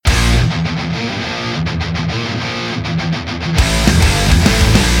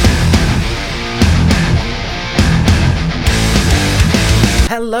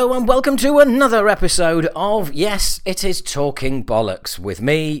Hello and welcome to another episode of Yes, It Is Talking Bollocks with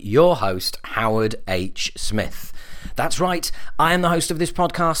me, your host, Howard H. Smith. That's right, I am the host of this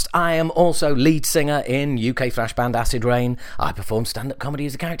podcast. I am also lead singer in UK thrash band Acid Rain. I perform stand-up comedy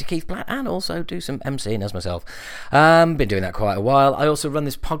as the character Keith Platt and also do some MCing as myself. Been doing that quite a while. I also run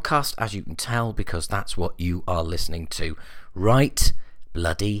this podcast, as you can tell, because that's what you are listening to right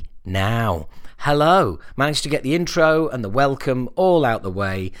bloody now. Hello, managed to get the intro and the welcome all out the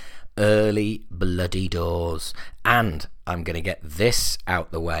way early bloody doors, and I'm going to get this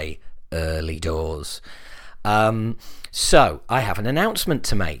out the way early doors. So I have an announcement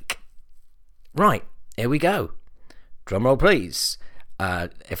to make. Right, here we go. Drum roll, please.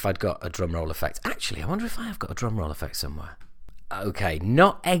 If I'd got a drum roll effect. Actually, I wonder if I have got a drum roll effect somewhere. Okay,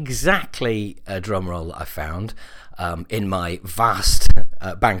 not exactly a drum roll that I found in my vast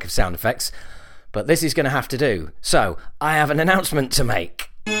bank of sound effects, but this is going to have to do. So, I have an announcement to make.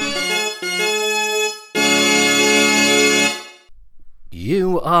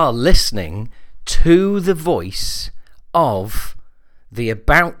 You are listening to the voice of the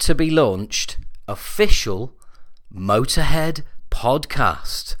about-to-be-launched official Motorhead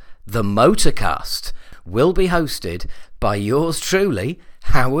podcast. The Motorcast will be hosted by yours truly,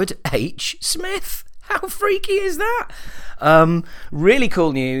 Howard H. Smith. How freaky is that? Really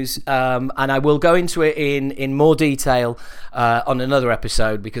cool news, and I will go into it in more detail on another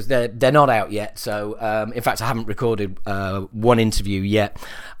episode because they're not out yet. So, in fact, I haven't recorded one interview yet,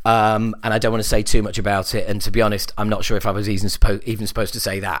 and I don't want to say too much about it. And to be honest, I'm not sure if I was even supposed to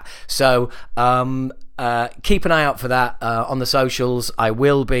say that. So, keep an eye out for that on the socials. I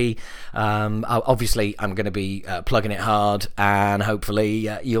will be, obviously, I'm going to be plugging it hard, and hopefully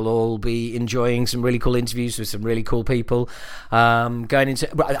you'll all be enjoying some really cool interviews with some really cool people. Going into,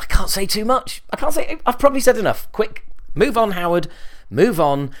 I can't say too much. I've probably said enough. Quick, move on, Howard. Move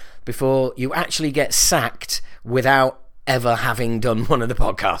on before you actually get sacked without ever having done one of the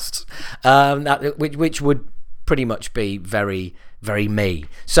podcasts, which would pretty much be very, very me.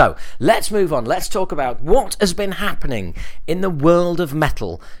 So let's move on. Let's talk about what has been happening in the world of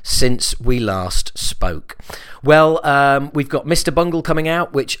metal since we last spoke. Well, we've got Mr. Bungle coming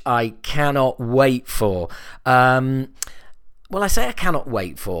out, which I cannot wait for. Well, I say I cannot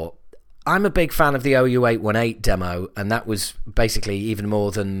wait for. I'm a big fan of the OU818 demo, and that was basically even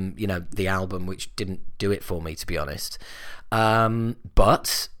more than, the album, which didn't do it for me, to be honest.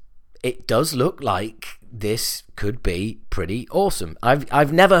 But it does look like this could be pretty awesome.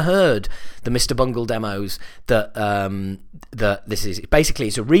 I've never heard the Mr. Bungle demos that this is. Basically,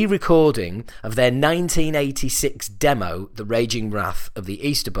 it's a re-recording of their 1986 demo, The Raging Wrath of the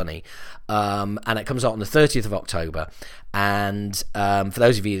Easter Bunny, and it comes out on the 30th of October. And for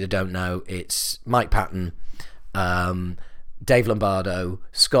those of you that don't know, it's Mike Patton, Dave Lombardo,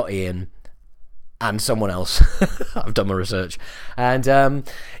 Scott Ian, and someone else. I've done my research, and I'm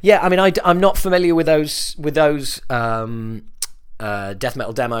not familiar with those death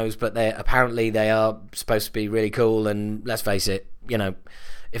metal demos, but they are supposed to be really cool. And let's face it,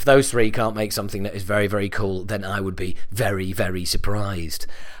 if those three can't make something that is very, very cool, then I would be very, very surprised.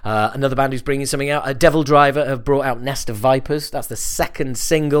 Another band who's bringing something out, Devil Driver, have brought out Nest of Vipers. That's the second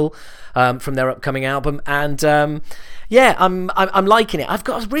single from their upcoming album, and I'm liking it. I've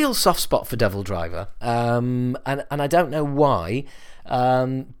got a real soft spot for Devil Driver, and I don't know why,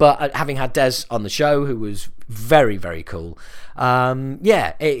 but having had Des on the show, who was very, very cool,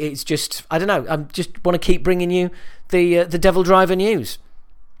 it's just, I don't know, I just want to keep bringing you the Devil Driver news.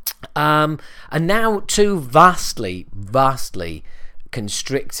 And now two vastly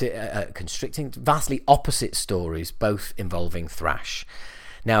constricting, vastly opposite stories, both involving thrash.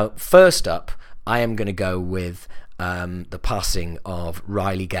 Now, first up, I am going to go with the passing of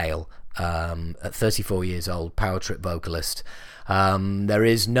Riley Gale, at 34 years old, Power Trip vocalist. There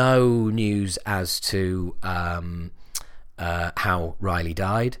is no news as to how Riley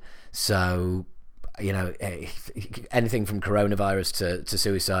died, so anything from coronavirus to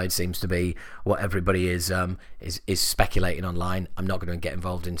suicide seems to be what everybody is speculating online. I'm not going to get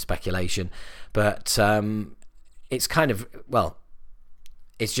involved in speculation, but it's kind of, well,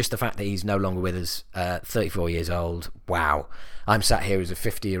 it's just the fact that he's no longer with us. 34 years old. Wow. I'm sat here as a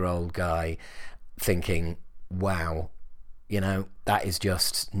 50-year-old guy thinking, wow, that is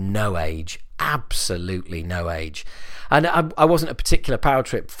just no age. Absolutely no age. And I wasn't a particular Power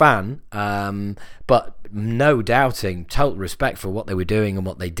Trip fan, but no doubting, total respect for what they were doing and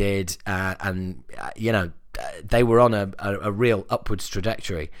what they did. They were on a real upwards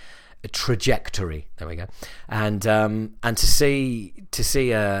trajectory. There we go. And to see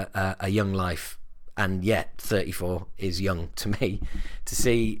a young life and yet 34 is young to me. To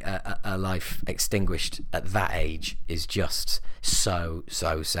see a life extinguished at that age is just so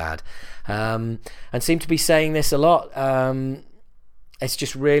sad. And seem to be saying this a lot. It's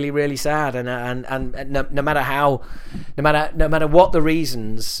just really, really sad, and no matter what the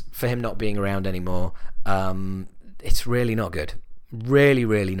reasons for him not being around anymore, it's really not good. Really,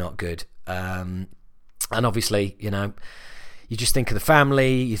 really not good. And obviously, you just think of the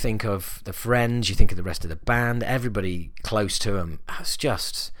family, you think of the friends, you think of the rest of the band, everybody close to him. It's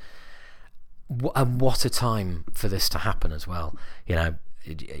just, and what a time for this to happen as well.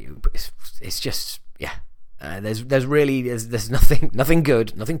 It's just, yeah. There's nothing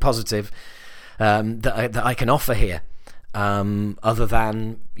good, nothing positive that I can offer here, other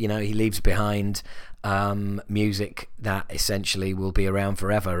than he leaves behind music that essentially will be around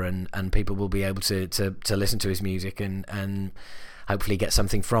forever, and people will be able to listen to his music and hopefully get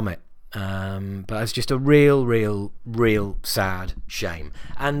something from it. But it's just a real sad shame.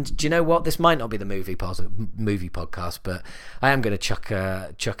 And do you know what? This might not be the movie podcast, but I am going to chuck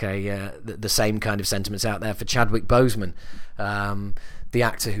the same kind of sentiments out there for Chadwick Boseman, the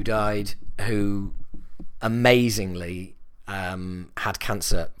actor who died, who amazingly had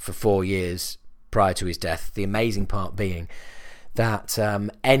cancer for 4 years prior to his death. The amazing part being that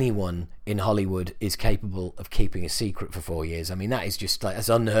anyone in Hollywood is capable of keeping a secret for 4 years. I mean, that is just that's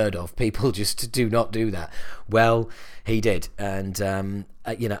unheard of. People just do not do that. Well, he did, and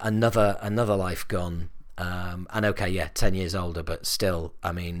another life gone. And okay, yeah, 10 years older, but still,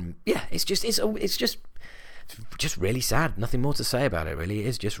 I mean, yeah, it's just really sad. Nothing more to say about it, really. It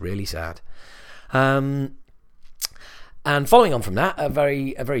is just really sad. And following on from that, a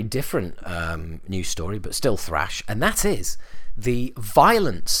very different news story, but still thrash, and that is the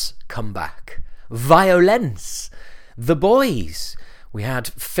Violence comeback. Violence. The Boys. I've had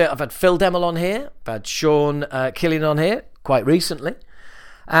Phil Demmel on here. I've had Sean Killian on here quite recently,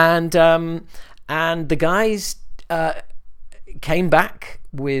 and the guys came back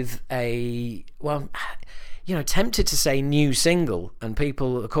with tempted to say new single, and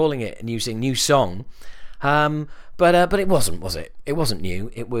people are calling it a new song. But it wasn't, was it? It wasn't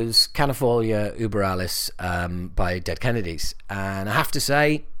new. It was California Uber Alice by Dead Kennedys. And I have to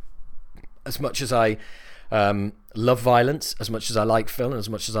say, as much as I love Violence, as much as I like Phil, and as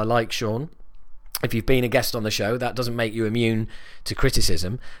much as I like Sean, if you've been a guest on the show, that doesn't make you immune to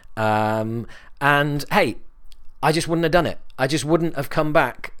criticism. And hey, I just wouldn't have done it. I just wouldn't have come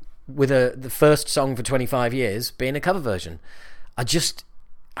back with the first song for 25 years being a cover version. I just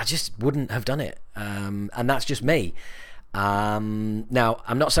wouldn't have done it, and that's just me. Now,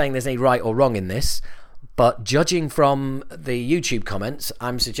 I'm not saying there's any right or wrong in this, but judging from the YouTube comments,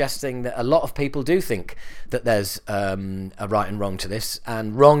 I'm suggesting that a lot of people do think that there's a right and wrong to this,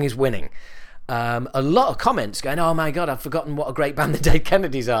 and wrong is winning. A lot of comments going, "Oh my God, I've forgotten what a great band the Dead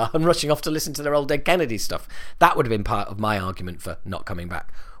Kennedys are," and rushing off to listen to their old Dead Kennedys stuff. That would have been part of my argument for not coming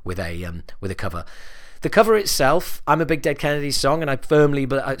back with a cover. The cover itself, I'm a big Dead Kennedys song, and I firmly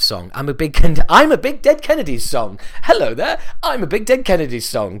I'm a big Dead Kennedys song. Hello there, I'm a big Dead Kennedys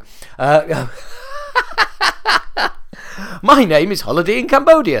song. My name is Holiday in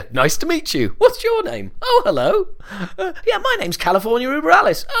Cambodia. Nice to meet you. What's your name? Oh, hello. Yeah, my name's California Uber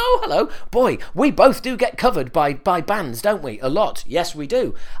Alice. Oh, hello. Boy, we both do get covered by bands, don't we? A lot. Yes, we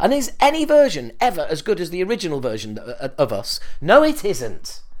do. And is any version ever as good as the original version of us? No, it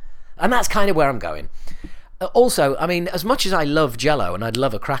isn't. And that's kind of where I'm going. Also, I mean, as much as I love Jello, and I'd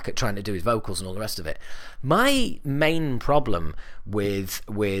love a crack at trying to do his vocals and all the rest of it, my main problem with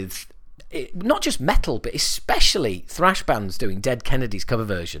not just metal, but especially thrash bands doing Dead Kennedys cover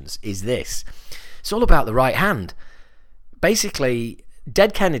versions is this. It's all about the right hand. Basically,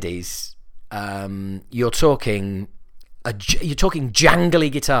 Dead Kennedys, you're talking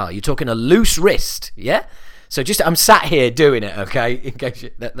jangly guitar. You're talking a loose wrist, yeah? So I'm sat here doing it, okay? In case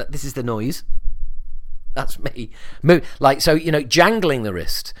this is the noise. That's me. Jangling the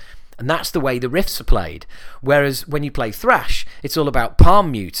wrist. And that's the way the riffs are played. Whereas when you play thrash, it's all about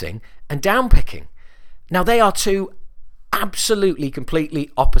palm muting and downpicking. Now, they are two absolutely, completely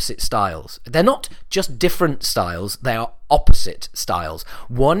opposite styles. They're not just different styles, they are opposite styles.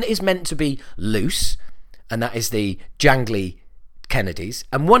 One is meant to be loose, and that is the jangly Kennedys,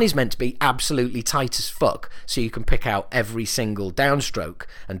 and one is meant to be absolutely tight as fuck, so you can pick out every single downstroke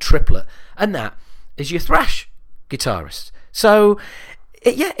and triplet, and that is your thrash guitarist. So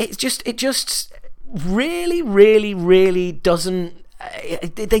it just really doesn't,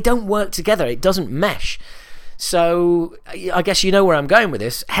 they don't work together. It doesn't mesh. So I guess you know where I'm going with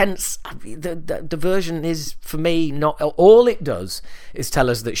this. Hence, the version is, for me, not... All it does is tell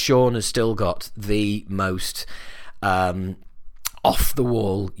us that Sean has still got the most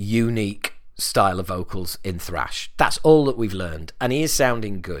off-the-wall, unique style of vocals in thrash. That's all that we've learned. And he is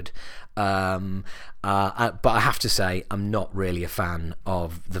sounding good. But I have to say, I'm not really a fan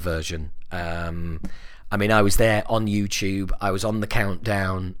of the version. I mean, I was there on YouTube. I was on the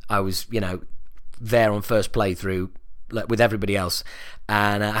countdown. I was, there on first playthrough with everybody else.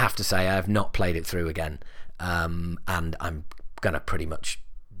 And I have to say, I have not played it through again. And I'm going to pretty much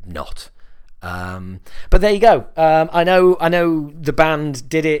not. But there you go. I know the band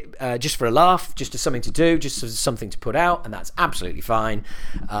did it just for a laugh, just as something to do, just as something to put out, and that's absolutely fine.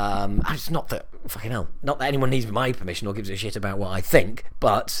 It's not that, fucking hell, not that anyone needs my permission or gives a shit about what I think,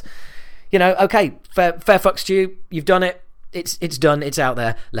 but... okay, fair fucks to you. You've done it. It's done. It's out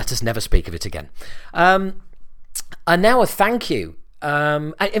there. Let us never speak of it again. And now a thank you.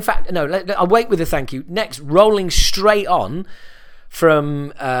 In fact, no, I'll wait with a thank you. Next, rolling straight on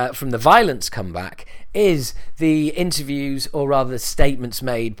from the Violence comeback is the interviews, or rather the statements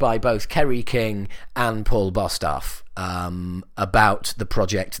made by both Kerry King and Paul Bostaph about the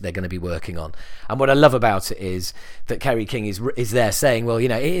project they're going to be working on. And what I love about it is that Kerry King is there saying, well,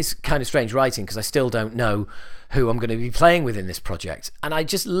 it is kind of strange writing because I still don't know who I'm going to be playing with in this project. And I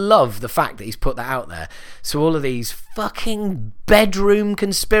just love the fact that he's put that out there. So all of these fucking bedroom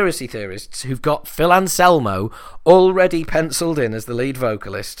conspiracy theorists who've got Phil Anselmo already penciled in as the lead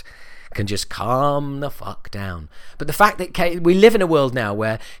vocalist can just calm the fuck down. But the fact that we live in a world now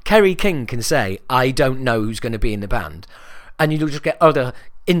where Kerry King can say, I don't know who's going to be in the band, and you'll just get other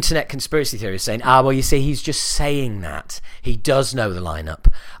internet conspiracy theorists saying, well, you see, he's just saying that. He does know the lineup.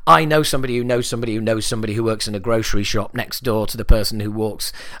 I know somebody who knows somebody who knows somebody who works in a grocery shop next door to the person who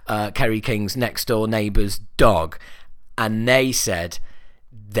walks Kerry King's next door neighbour's dog, and they said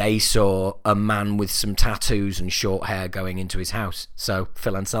they saw a man with some tattoos and short hair going into his house. So,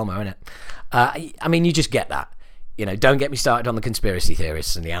 Phil Anselmo, innit? I mean, you just get that. Don't get me started on the conspiracy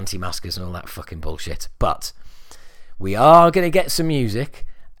theorists and the anti-maskers and all that fucking bullshit. But we are going to get some music.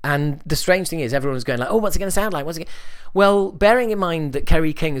 And the strange thing is, everyone's going like, what's it going to sound like? Well, bearing in mind that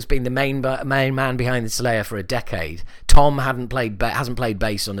Kerry King has been the main man behind the Slayer for a decade, Tom hasn't played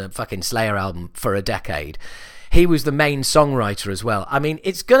bass on a fucking Slayer album for a decade. He was the main songwriter as well. I mean,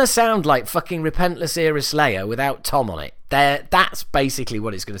 it's going to sound like fucking Repentless era Slayer without Tom on it. That's basically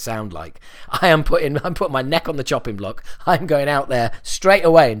what it's going to sound like. I'm putting my neck on the chopping block. I'm going out there straight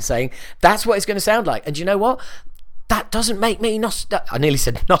away and saying, that's what it's going to sound like. And you know what? That doesn't make me I nearly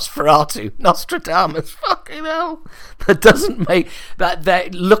said Nosferatu. Nostradamus. Fucking hell. That doesn't make...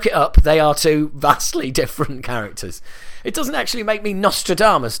 Look it up. They are two vastly different characters. It doesn't actually make me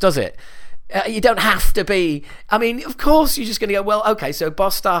Nostradamus, does it? You don't have to be... I mean, of course you're just going to go, well, okay, so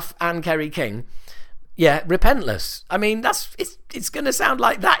Bostaph and Kerry King, yeah, Repentless. I mean, it's going to sound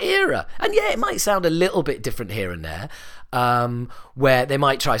like that era. And yeah, it might sound a little bit different here and there, where they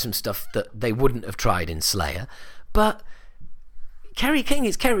might try some stuff that they wouldn't have tried in Slayer. But Kerry King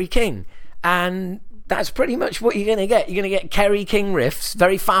is Kerry King. And that's pretty much what you're going to get. You're going to get Kerry King riffs,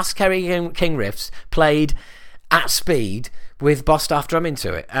 very fast Kerry King riffs, played at speed with Bostaph drumming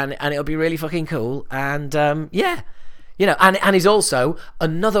to it, and it'll be really fucking cool. And yeah, and he's also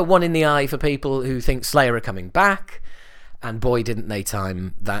another one in the eye for people who think Slayer are coming back. And boy, didn't they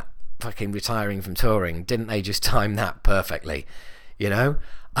time that fucking retiring from touring? Didn't they just time that perfectly? I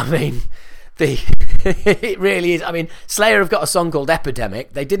mean, it really is. I mean, Slayer have got a song called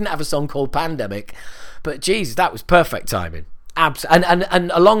Epidemic. They didn't have a song called Pandemic, but geez, that was perfect timing.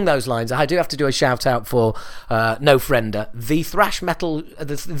 And along those lines, I do have to do a shout out for No Friender. The Thrash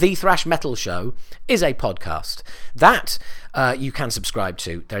Metal Show is a podcast that you can subscribe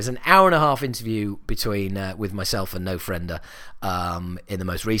to. There's an hour-and-a-half interview with myself and No Friender in the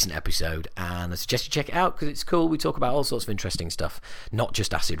most recent episode, and I suggest you check it out because it's cool. We talk about all sorts of interesting stuff, not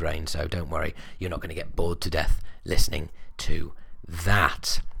just Acid Rain. So don't worry, you're not going to get bored to death listening to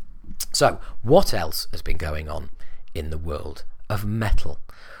that. So, what else has been going on in the world of metal?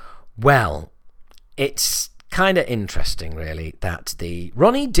 Well, it's kind of interesting, really, that the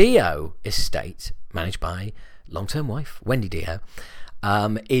Ronnie Dio estate, managed by long-term wife Wendy Dio,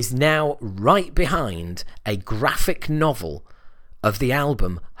 is now right behind a graphic novel of the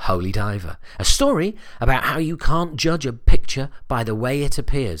album Holy Diver, a story about how you can't judge a picture by the way it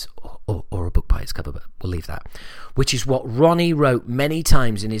appears, or a book by its cover, but we'll leave that, which is what Ronnie wrote many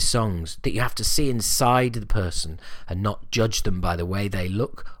times in his songs, that you have to see inside the person and not judge them by the way they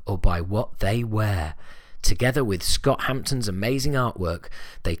look or by what they wear. Together with Scott Hampton's amazing artwork,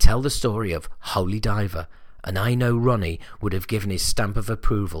 they tell the story of Holy Diver and I know Ronnie would have given his stamp of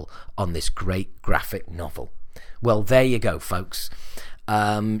approval on this great graphic novel. Well, there you go, folks.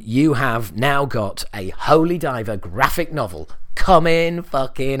 You have now got a Holy Diver graphic novel coming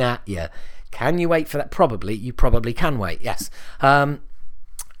fucking at you. Can you wait for that? Probably. You probably can wait, yes.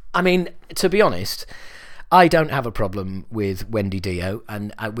 I mean, to be honest, I don't have a problem with Wendy Dio,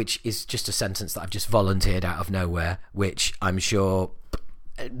 and which is just a sentence that I've just volunteered out of nowhere, which I'm sure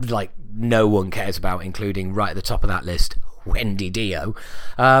like no one cares about, including right at the top of that list, Wendy Dio.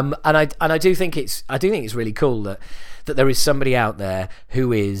 And I do think it's really cool that there is somebody out there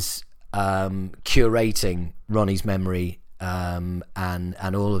who is curating Ronnie's memory and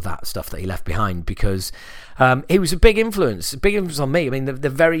all of that stuff that he left behind, because he was a big influence on me. I mean, the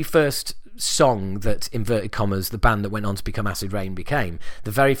very first song that, inverted commas, the band that went on to become Acid Reign became,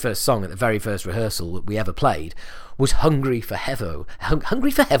 the very first song at the very first rehearsal that we ever played was Hungry for Heaven. Hungry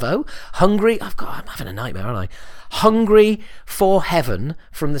for Heaven? I'm having a nightmare, aren't I? Hungry for Heaven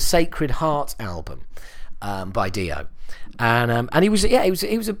from the Sacred Heart album by Dio. And he was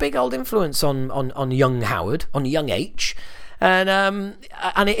a big old influence on young Howard, on young H. And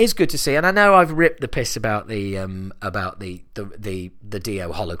it is good to see. And I know I've ripped the piss about the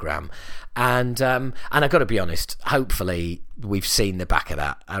Dio hologram, and I've got to be honest. Hopefully, we've seen the back of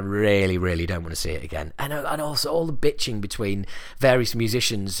that. I really, really don't want to see it again. And also all the bitching between various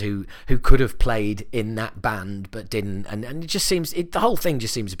musicians who could have played in that band but didn't, and it just seems the whole thing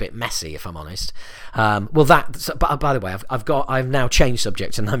just seems a bit messy, if I'm honest. But by the way, I've now changed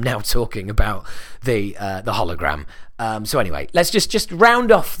subject, and I'm now talking about the hologram. So anyway, let's just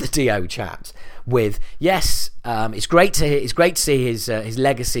round off the Dio chat with, yes, it's great to see his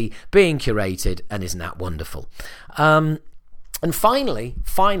legacy being curated, and isn't that wonderful? And finally,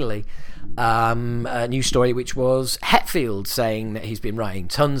 a news story, which was Hetfield saying that he's been writing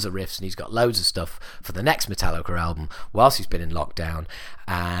tons of riffs and he's got loads of stuff for the next Metallica album whilst he's been in lockdown,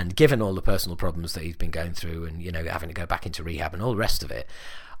 and given all the personal problems that he's been going through, and having to go back into rehab and all the rest of it,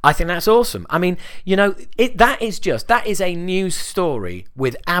 I think that's awesome. I mean, that is a news story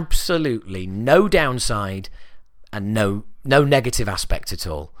with absolutely no downside and no negative aspect at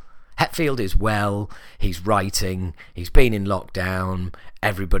all. Hetfield is well, he's writing, he's been in lockdown,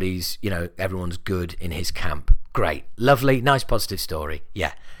 everyone's good in his camp. Great, lovely, nice positive story.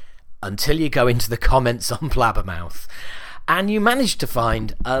 Yeah. Until you go into the comments on Blabbermouth and you manage to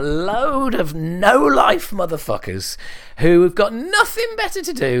find a load of no-life motherfuckers who have got nothing better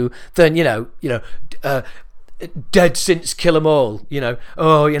to do than, dead since Kill 'Em All,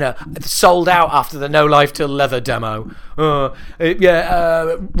 sold out after the No Life Till Leather demo. Ride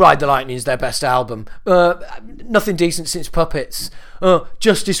the Lightning is their best album. Nothing decent since Puppets.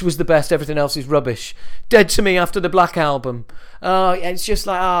 Justice was the best, everything else is rubbish. Dead to Me after the Black Album. It's just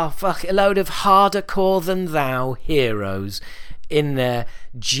like, fuck, a load of harder core than thou heroes in there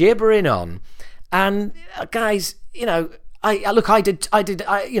gibbering on. And guys, I'll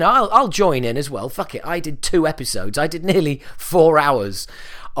join in as well. Fuck it. I did 2 episodes. I did nearly 4 hours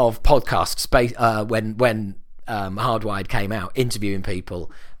of podcast space when Hardwired came out, interviewing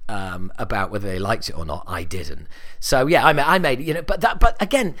people about whether they liked it or not. I didn't. So yeah, I made but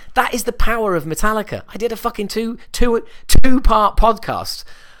again, that is the power of Metallica. I did a fucking two-part podcast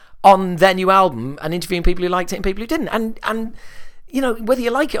on their new album and interviewing people who liked it and people who didn't. And whether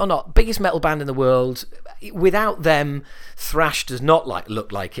you like it or not, biggest metal band in the world. Without them, thrash does not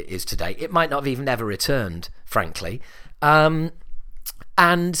look like it is today. It might not have even ever returned, frankly.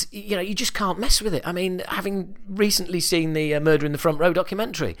 And you just can't mess with it. I mean, having recently seen the Murder in the Front Row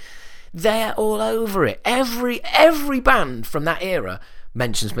documentary, they're all over it. Every band from that era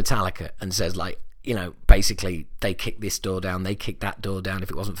mentions Metallica and says, basically, they kicked this door down, they kicked that door down.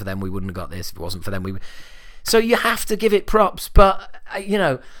 If it wasn't for them, we wouldn't have got this. If it wasn't for them, So you have to give it props, but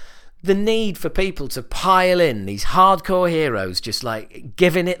the need for people to pile in these hardcore heroes, just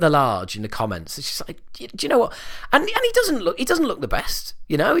giving it the large in the comments. It's just do you know what? And he doesn't look the best.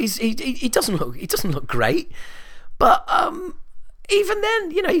 He doesn't look great. But even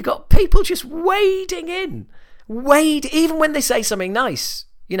then, you've got people just wading in, even when they say something nice.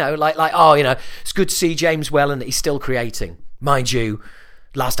 It's good to see James well and that he's still creating. Mind you,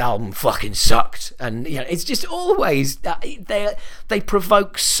 last album fucking sucked, and it's just always they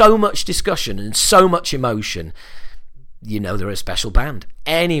provoke so much discussion and so much emotion. They're a special band.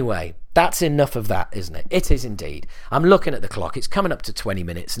 Anyway, that's enough of that, isn't it? It is indeed. I'm looking at the clock. It's coming up to 20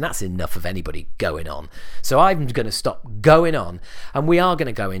 minutes, and that's enough of anybody going on. So I'm going to stop going on, and we are going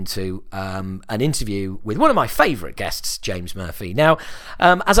to go into an interview with one of my favourite guests, James Murphy. Now,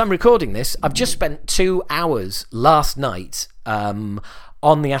 as I'm recording this, I've just spent 2 hours last night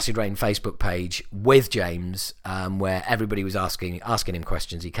on the Acid Rain Facebook page with James, where everybody was asking him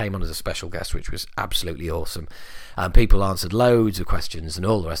questions. He came on as a special guest, which was absolutely awesome. People answered loads of questions and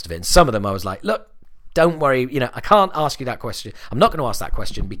all the rest of it. And some of them I was like, look, don't worry, I can't ask you that question. I'm not going to ask that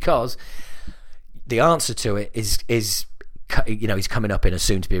question because the answer to it is he's coming up in a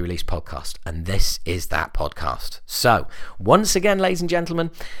soon-to-be-released podcast, and this is that podcast. So, once again, ladies and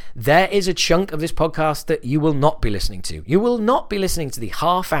gentlemen, there is a chunk of this podcast that you will not be listening to. You will not be listening to the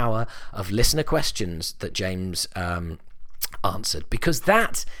half hour of listener questions that James answered, because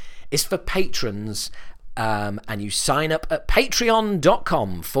that is for patrons. And you sign up at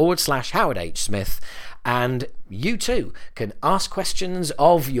patreon.com/Howard H. Smith, and you too can ask questions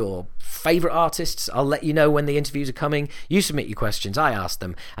of your favourite artists. I'll let you know when the interviews are coming. You submit your questions, I ask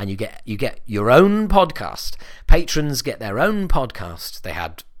them, and you get your own podcast. Patrons get their own podcast. They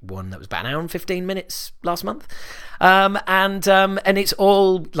had one that was about an hour and 15 minutes last month, and it's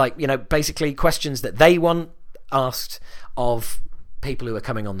all basically questions that they want asked of people who are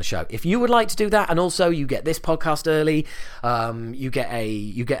coming on the show. If you would like to do that, and also you get this podcast early, you get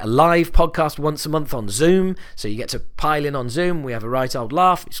a live podcast once a month on Zoom, so you get to pile in on Zoom. We have a right old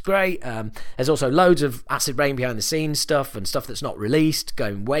laugh. It's great. There's also loads of Acid Rain behind the scenes stuff and stuff that's not released,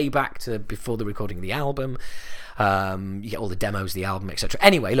 going way back to before the recording of the album. You get all the demos of the album, etc.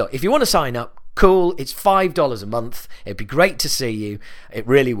 Anyway, look, if you want to sign up, cool. It's $5 a month. It'd be great to see you. It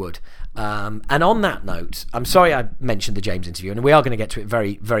really would. And on that note, I'm sorry I mentioned the James interview, and we are going to get to it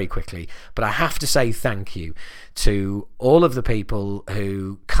very, very quickly, but I have to say thank you to all of the people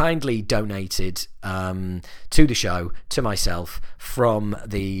who kindly donated to the show, to myself, from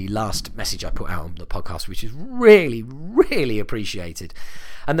the last message I put out on the podcast, which is really, really appreciated.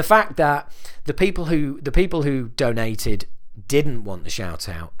 And the fact that the people who donated didn't want the shout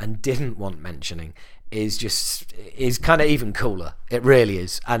out and didn't want mentioning is kind of even cooler. It really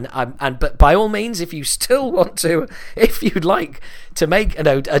is. But by all means, if you still want to, if you'd like to make a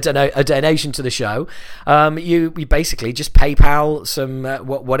donation to the show, you basically just PayPal some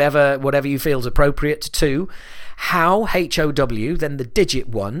whatever you feel is appropriate to how, HOW, then the digit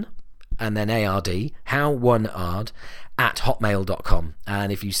 1 and then ARD, how1ard at hotmail.com.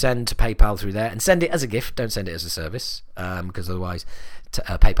 And if you send to PayPal through there, and send it as a gift, don't send it as a service, because otherwise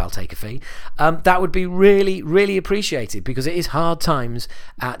PayPal take a fee, that would be really, really appreciated, because it is hard times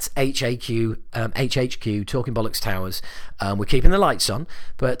at HHQ Talking Bollocks Towers. We're keeping the lights on,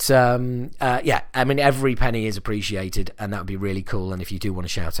 but every penny is appreciated, and that would be really cool. And if you do want to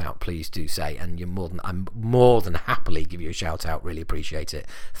shout out, please do say, and I'm more than happily give you a shout out. Really appreciate it.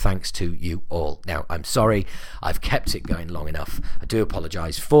 Thanks to you all. Now, I'm sorry I've kept it going long enough. I do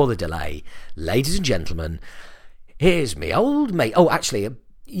apologise for the delay. Ladies and gentlemen, here's me old mate. Oh, actually,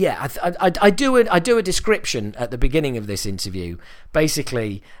 I do a description at the beginning of this interview.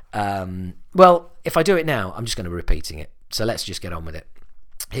 Basically, if I do it now, I'm just going to be repeating it. So let's just get on with it.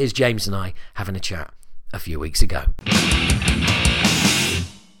 Here's James and I having a chat a few weeks ago.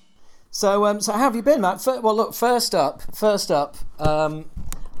 So how have you been, Matt? Well, look, first up,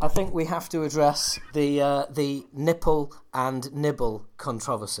 I think we have to address the nipple and nibble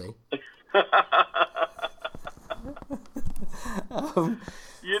controversy.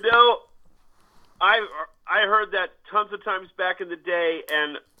 I heard that tons of times back in the day,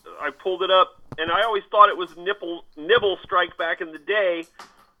 and I pulled it up, and I always thought it was nibble strike back in the day,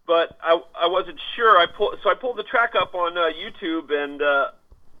 but I wasn't sure. I pulled the track up on YouTube, and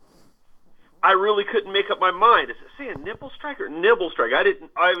I really couldn't make up my mind. Is it saying nipple strike or nibble strike? I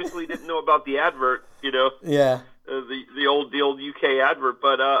obviously didn't know about the advert, Yeah. The old UK advert,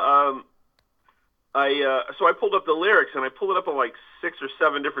 but so I pulled up the lyrics, and I pulled it up on like 6 or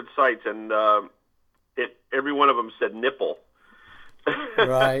 7 different sites, and every one of them said nipple.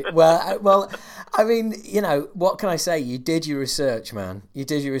 Right. Well, I mean, what can I say? You did your research, man. You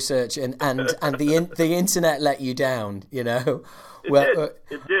did your research, and the internet let you down. It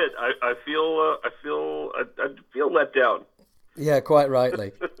did. I feel let down. Yeah, quite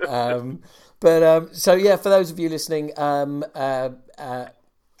rightly. So for those of you listening,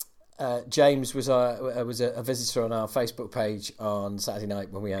 James was a visitor on our Facebook page on Saturday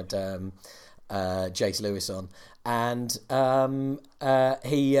night when we had Jace Lewis on, and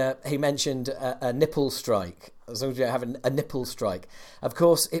he mentioned a nipple strike. As long as you have a nipple strike, of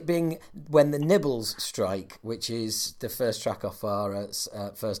course, it being When the Nibbles Strike, which is the first track off our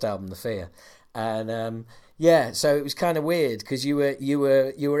first album, The Fear, and so it was kind of weird because you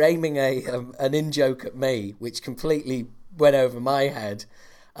were aiming an in joke at me, which completely went over my head.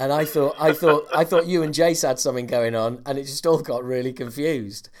 And I thought you and Jace had something going on, and it just all got really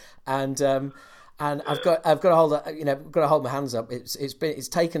confused. And And I've got to hold my hands up. It's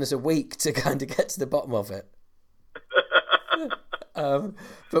taken us a week to kind of get to the bottom of it.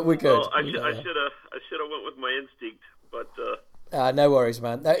 But we're good. Well, I should have went with my instinct, but no worries,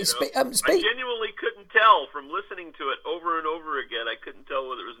 man. I genuinely couldn't tell from listening to it over and over again. I couldn't tell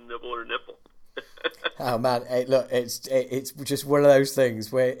whether it was nibble or nipple. Oh man, look, it's just one of those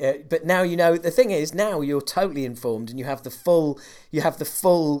things where. But now you know. The thing is, now you're totally informed, and you have the full,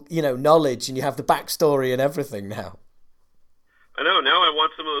 knowledge, and you have the backstory and everything now. I know. Now I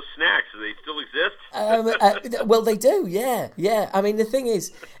want some of those snacks. Do they still exist? Well, they do. Yeah. I mean, the thing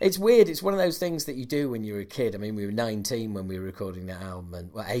is, it's weird. It's one of those things that you do when you're a kid. I mean, we were 19 when we were recording the album,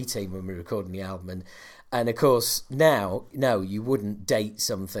 and 18 when we were recording the album, and of course now, no, you wouldn't date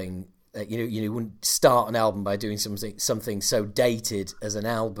something. You wouldn't start an album by doing something so dated as an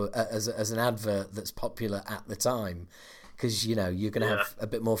album as an advert that's popular at the time, because you're going to have a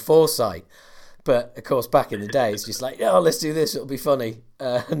bit more foresight. But of course, back in the day, it's just like, let's do this; it'll be funny.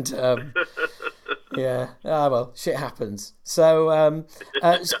 And yeah, well, shit happens. So,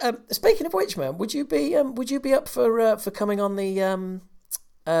 speaking of which, man, would you be up for coming on the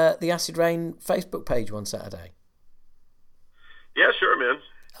Acid Rain Facebook page one Saturday? Yeah, sure, man.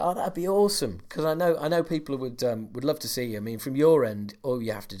 Oh, that'd be awesome, because I know people would love to see you. I mean, from your end, all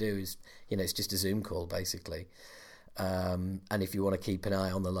you have to do is, it's just a Zoom call basically. And if you want to keep an eye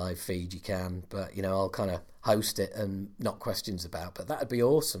on the live feed, you can. But I'll kind of host it and knock questions about. But that'd be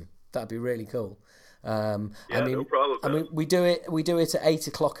awesome. That'd be really cool. No problem. I mean, we do it at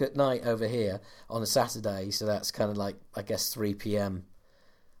 8:00 at night over here on a Saturday, so that's kind of like, I guess, 3 p.m.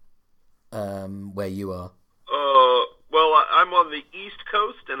 Where you are. Well, I'm on the East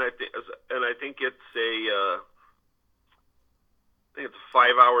Coast, and I think it's a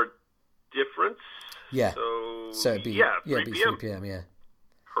 5-hour difference. Yeah. So it'd be 3 p.m. 3 p.m. Yeah.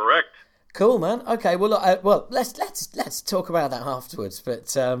 Correct. Cool, man. Okay. Well, look, let's talk about that afterwards.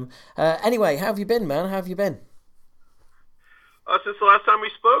 But anyway, how have you been, man? How have you been? Since the last time we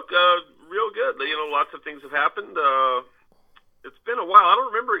spoke, real good. Lots of things have happened. It's been a while. I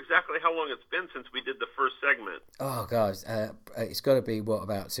don't remember exactly how long it's been since we did the first segment. Oh, guys, it's got to be,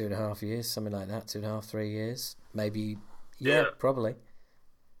 about 2.5 years, something like that, 2.5, 3 years, maybe. Yeah, probably.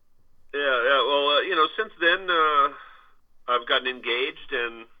 Yeah. Well, since then, I've gotten engaged,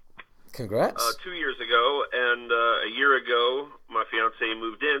 and congrats. 2 years ago, and a year ago, my fiance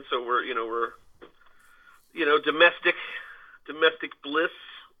moved in. So we're domestic bliss.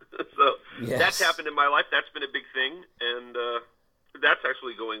 So yes. That's happened in my life. That's been a big thing, and that's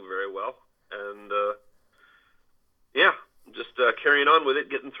actually going very well. And just carrying on with it,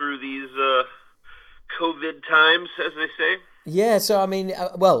 getting through these COVID times, as they say. Yeah. So I mean,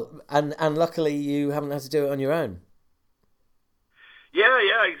 and luckily you haven't had to do it on your own.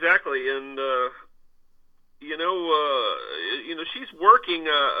 Yeah, exactly. And she's working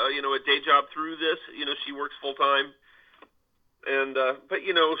a day job through this. She works full time. And but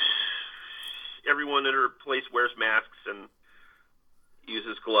everyone at her place wears masks and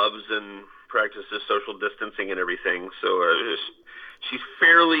uses gloves and practices social distancing and everything. So she's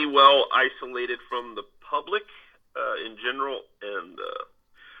fairly well isolated from the public in general. And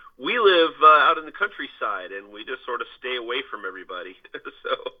we live out in the countryside, and we just sort of stay away from everybody.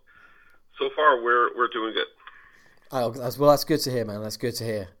 So far we're doing good. Oh, that's good to hear, man. That's good to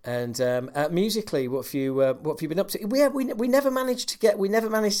hear. And musically, what have you been up to? We never managed to get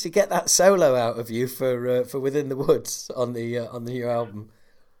that solo out of you for Within the Woods on the new album.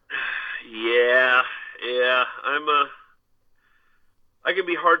 Yeah. I can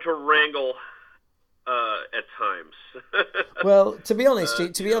be hard to wrangle at times. Well, to be honest,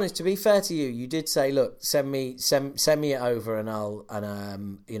 to be fair to you, you did say, look, send me it over, and I'll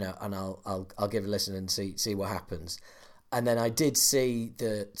give it a listen and see what happens. And then I did see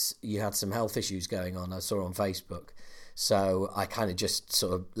that you had some health issues going on. I saw on Facebook, so I kind of just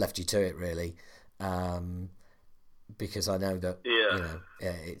sort of left you to it, really, because I know that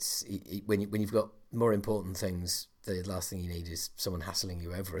it's when you've got more important things, the last thing you need is someone hassling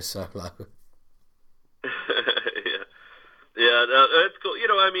you over a solo. Yeah, that's cool.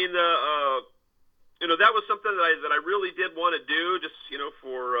 That was something that I really did want to do, just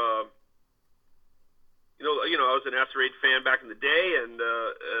for I was an Acid Rain fan back in the day, and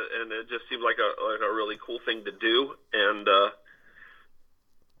it just seemed like a really cool thing to do. And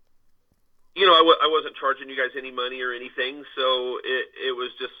I wasn't charging you guys any money or anything, so it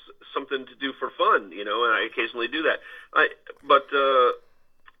was just something to do for fun, and I occasionally do that. But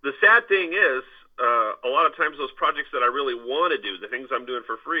the sad thing is, a lot of times those projects that I really want to do, the things I'm doing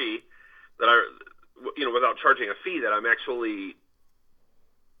for free, that without charging a fee, that I'm actually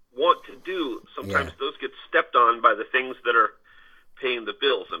want to do, sometimes those get stepped on by the things that are paying the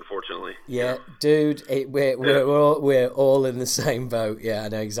bills, unfortunately. Yeah, dude, we're all in the same boat. Yeah, I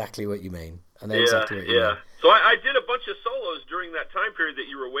know exactly what you mean. I know exactly what you mean. So I did a bunch of solos during that time period that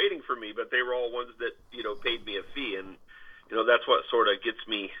you were waiting for me, but they were all ones that, paid me a fee, and that's what sort of gets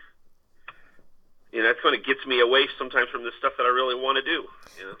me. That's kind of gets me away sometimes from the stuff that I really want to do.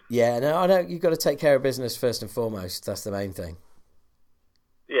 Yeah, no, I know you've got to take care of business first and foremost. That's the main thing.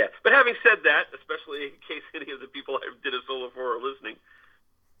 Yeah, but having said that, especially in case any of the people I did a solo for are listening,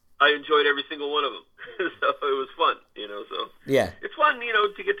 I enjoyed every single one of them. So it was fun, So yeah, it's fun,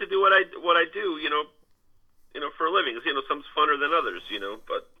 to get to do what I do, for a living. Some's funner than others,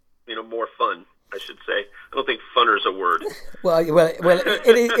 but more fun, I should say. I don't think funner is a word. well,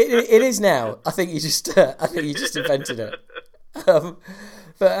 it is now. I think you just invented it.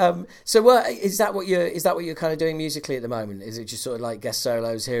 So what is that? What you're kind of doing musically at the moment? Is it just sort of like guest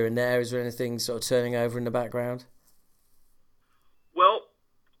solos here and there? Is there anything sort of turning over in the background? Well,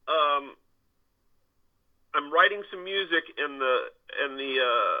 I'm writing some music, and the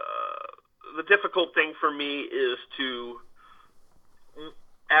difficult thing for me is to,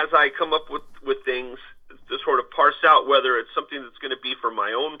 as I come up with things, to sort of parse out whether it's something that's going to be for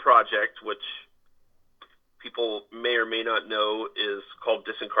my own project, which people may or may not know is called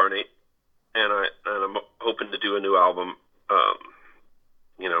Disincarnate, and I'm hoping to do a new album,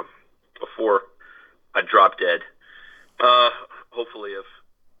 before I drop dead, hopefully of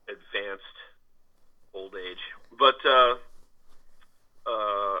advanced old age. But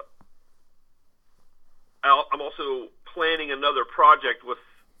I'm also planning another project with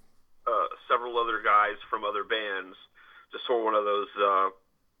several other guys from other bands, just sort of one of those,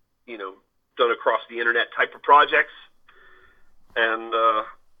 done across the internet type of projects. And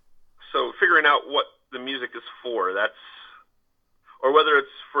so figuring out what the music is for, or whether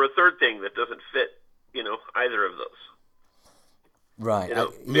it's for a third thing that doesn't fit, either of those. Right.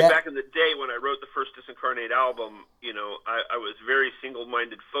 Back in the day when I wrote the first Disincarnate album, I was very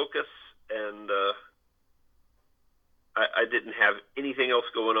single-minded focus, and I didn't have anything else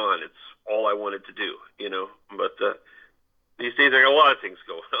going on. It's all I wanted to do, But these days I got a lot of things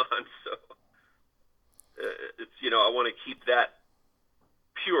going on, so it's I want to keep that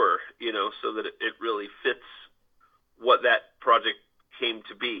pure, so that it really fits what that project came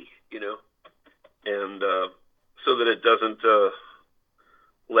to be, and so that it doesn't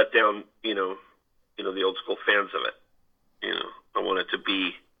let down, the old school fans of it. I want it to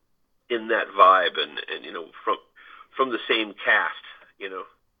be in that vibe and from the same cast,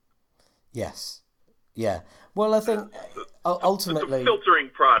 Yes. Yeah. Well, I think ultimately the filtering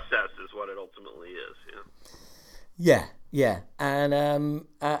process is what it ultimately is. Yeah. Yeah, and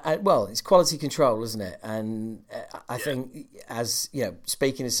well, it's quality control, isn't it? And I think, as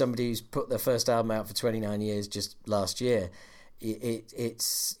speaking as somebody who's put their first album out for 29 years just last year,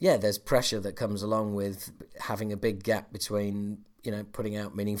 it's there's pressure that comes along with having a big gap between putting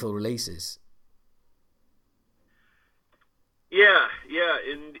out meaningful releases. Yeah,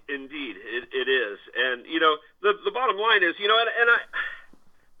 indeed, it is, and the bottom line is, and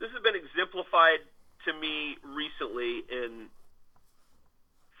this has been exemplified to me recently in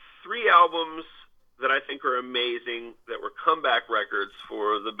 3 albums that I think are amazing, that were comeback records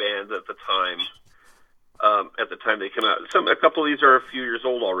for the band at the time. At the time they came out, a couple of these are a few years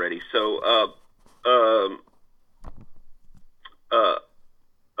old already. So,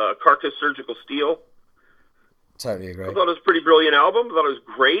 Carcass Surgical Steel. Totally agree. I thought it was a pretty brilliant album. I thought it was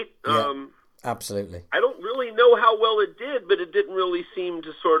great. Yeah, absolutely. I don't really know how well it did, but it didn't really seem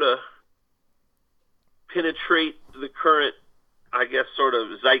to sort of penetrate the current, I guess, sort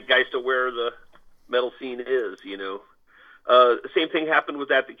of zeitgeist of where the metal scene is, The same thing happened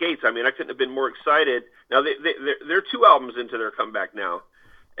with At the Gates. I mean, I couldn't have been more excited. Now, they're 2 albums into their comeback now.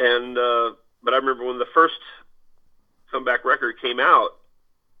 And but I remember when the first comeback record came out,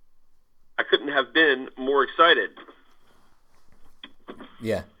 I couldn't have been more excited.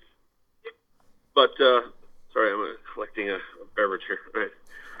 Yeah. But, sorry, I'm collecting a beverage here. All right.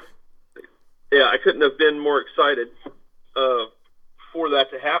 Yeah, I couldn't have been more excited for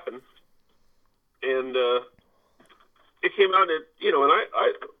that to happen. And it came out, and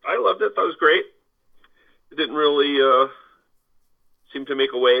I loved it. Thought it was great. It didn't really seem to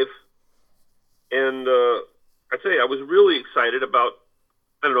make a wave. And I tell you, I was really excited about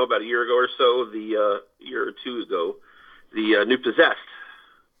a year ago or so, the year or 2 ago, the new Possessed.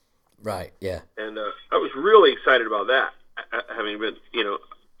 Right, yeah. And I was really excited about that, having been,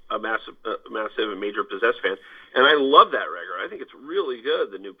 a massive and major Possessed fan. And I love that record. I think it's really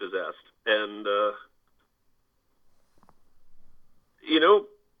good, the new Possessed. And,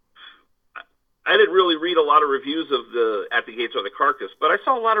 I didn't really read a lot of reviews of the At the Gates or the Carcass, but I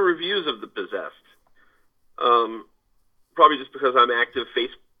saw a lot of reviews of the Possessed. Probably just because I'm active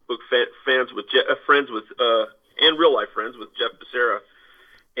Facebook friends with and real life friends with Jeff Becerra,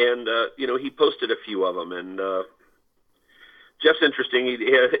 and he posted a few of them. And Jeff's interesting.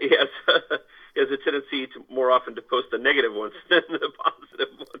 He has he has a tendency to more often to post the negative ones than the positive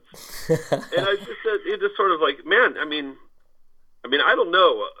ones. And I just said, it just sort of like, man, I mean, I don't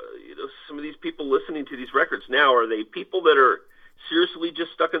know. Some of these people listening to these records now, are they people that are seriously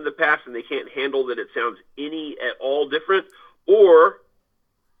just stuck in the past and they can't handle that it sounds any at all different, or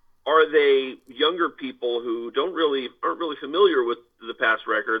are they younger people who aren't really familiar with the past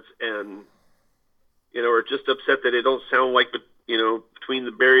records and are just upset that they don't sound like Between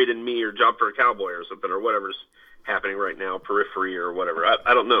the Buried and Me or Job for a Cowboy or something, or whatever's happening right now, Periphery or whatever.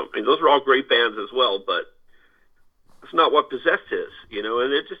 I don't know. I mean, those are all great bands as well, but it's not what Possessed is,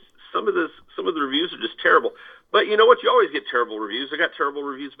 and it just some of the reviews are just terrible. But you know what? You always get terrible reviews. I got terrible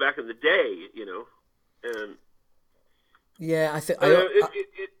reviews back in the day, and yeah, I think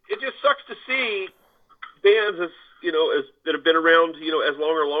it just sucks to see bands as that have been around as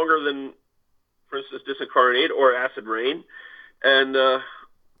long or longer than, for instance, Disincarnate or Acid Rain, and come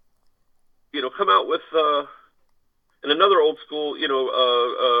out with and another old school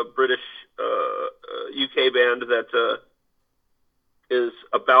British UK band that is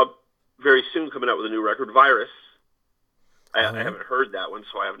about very soon coming out with a new record, Virus. I haven't heard that one,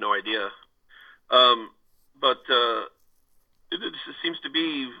 so I have no idea. But it just seems to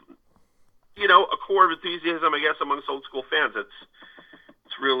be, a core of enthusiasm, I guess, amongst old school fans.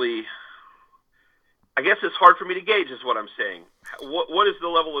 It's really, I guess it's hard for me to gauge, is what I'm saying. What is the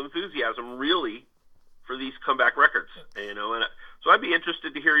level of enthusiasm really for these comeback records? And so I'd be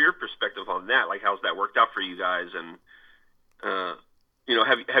interested to hear your perspective on that. Like, how's that worked out for you guys? And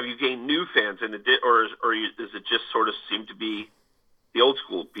have you gained new fans in it, or does it just sort of seem to be the old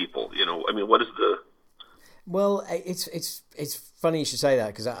school people? What is the? Well, it's funny you should say that,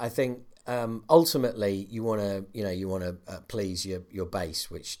 because I think ultimately you want to please your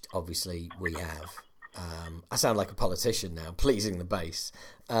base, which obviously we have. I sound like a politician now, pleasing the base.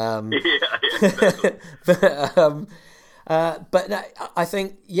 But no, I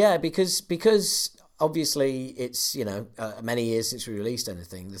think because obviously it's many years since we released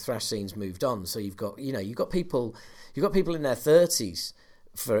anything. The thrash scene's moved on, so you've got people in their 30s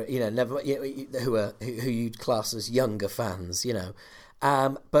who you'd class as younger fans,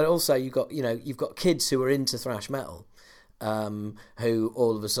 but also you've got kids who are into thrash metal, who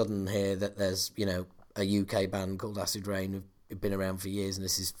all of a sudden hear that there's a UK band called Acid Rain who've been around for years, and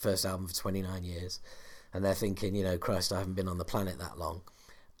this is first album for 29 years, and they're thinking, Christ, I haven't been on the planet that long.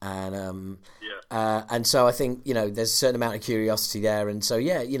 And so I think there's a certain amount of curiosity there, and so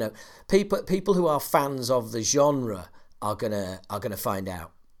people who are fans of the genre are gonna find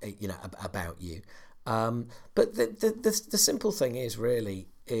out about you. But the simple thing is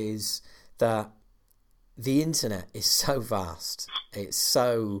that the internet is so vast. It's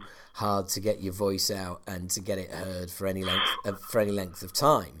so hard to get your voice out and to get it heard for any length of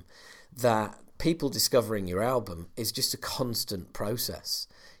time, that people discovering your album is just a constant process.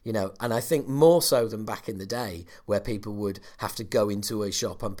 And I think more so than back in the day where people would have to go into a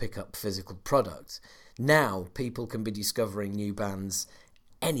shop and pick up physical product. Now people can be discovering new bands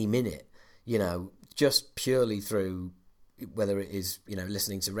any minute, just purely through whether it is,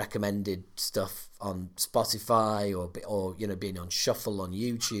 listening to recommended stuff on Spotify or being on shuffle on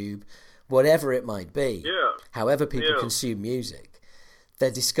YouTube, whatever it might be. Yeah. However people consume music, they're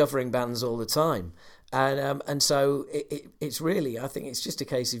discovering bands all the time. And so it's really, I think it's just a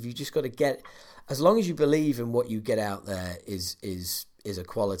case of you just got to get, as long as you believe in what you get out there is a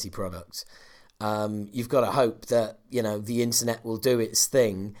quality product. You've got to hope that the internet will do its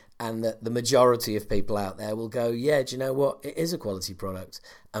thing, and that the majority of people out there will go, yeah, do you know what? It is a quality product,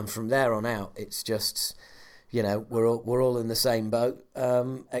 and from there on out, it's just we're all in the same boat,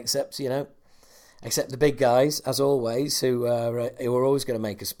 except the big guys, as always, who are always going to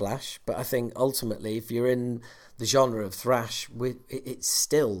make a splash. But I think ultimately, if you're in the genre of thrash, it's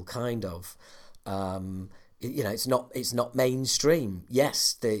still kind of. It's not mainstream.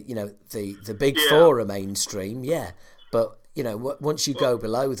 Yes, the big four are mainstream, but once you go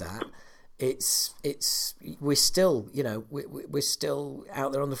below that, we're still we're still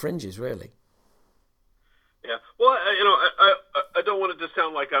out there on the fringes, really. Yeah. Well, I don't want it to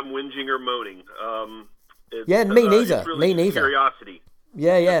sound like I'm whinging or moaning. Me neither. It's really me neither. Curiosity.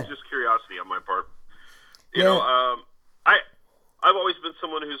 Yeah. It's just curiosity on my part. I've always been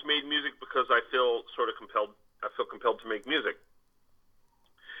someone who's made music because I feel compelled to make music.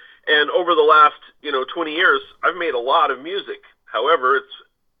 And over the last 20 years, I've made a lot of music. However, it's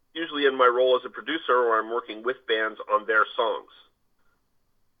usually in my role as a producer, or I'm working with bands on their songs.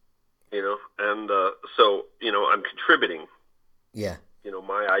 And so I'm contributing. Yeah.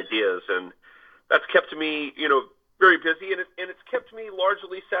 My ideas, and that's kept me very busy, and it's kept me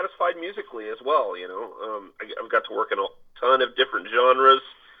largely satisfied musically as well. I've got to work in a ton of different genres,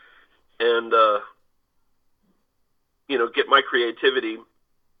 and get my creativity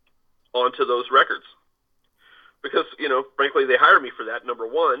onto those records, because frankly, they hire me for that, number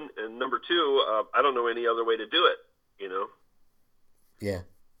one, and number two, I don't know any other way to do it. Yeah.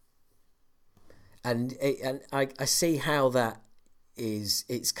 And I see how that is.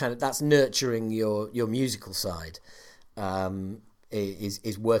 It's kind of, that's nurturing your musical side,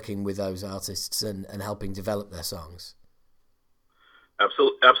 is working with those artists and helping develop their songs.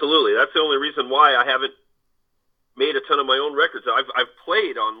 Absolutely. That's the only reason why I haven't made a ton of my own records. I've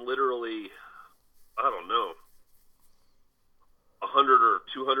played on literally, I don't know, 100 or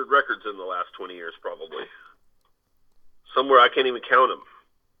 200 records in the last 20 years, probably. Somewhere I can't even count them.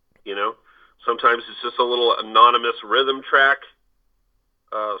 Sometimes it's just a little anonymous rhythm track.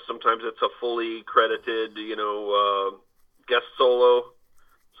 Sometimes it's a fully credited, guest solo.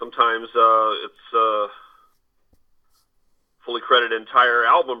 Sometimes it's fully credited entire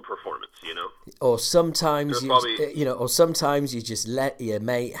album performance. Or sometimes probably... sometimes you just let your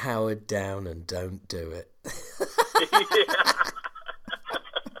mate Howard down and don't do it. Yeah.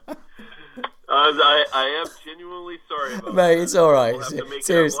 I am genuinely sorry about Mate, that. it's all right. We'll have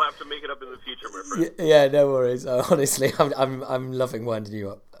to make it up in the future, my friend. Yeah, no worries. Honestly, I'm loving winding you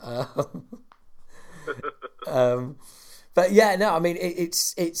up. But yeah, no, I mean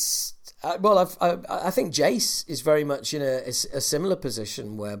it's I think Jace is very much in a similar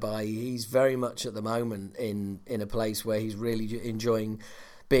position, whereby he's very much at the moment in a place where he's really enjoying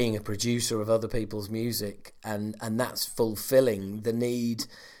being a producer of other people's music, and that's fulfilling the need.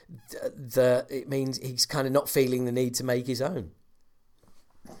 It means he's kind of not feeling the need to make his own.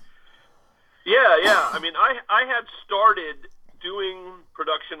 Yeah. I mean, I had started doing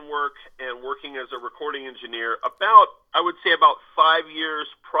production work and working as a recording engineer about 5 years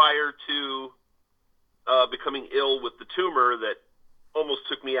prior to becoming ill with the tumor that almost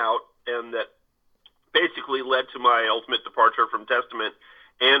took me out, and that basically led to my ultimate departure from Testament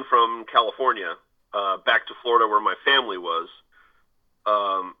and from California back to Florida, where my family was,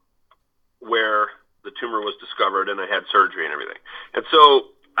 where the tumor was discovered, and I had surgery and everything. And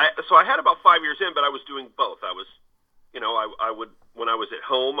so I had about 5 years in, but I was doing both. I was, I would, when I was at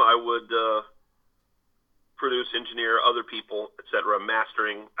home, I would produce, engineer other people, etc.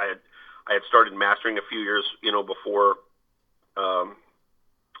 Mastering. I had started mastering a few years, before,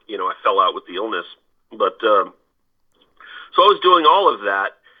 I fell out with the illness. But so I was doing all of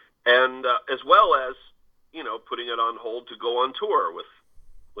that, and as well as, putting it on hold to go on tour with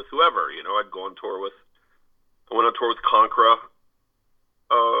whoever. I'd go on tour I went on tour with Conquera.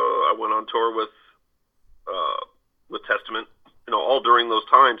 I went on tour with Testament, all during those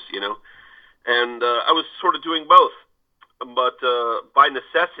times, and I was sort of doing both. But by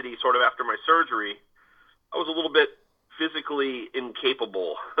necessity, sort of after my surgery, I was a little bit physically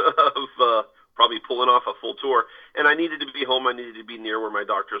incapable of probably pulling off a full tour, and I needed to be home. I needed to be near where my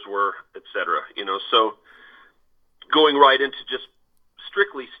doctors were, etc. So going right into just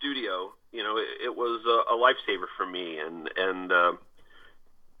strictly studio, it was a lifesaver for me, and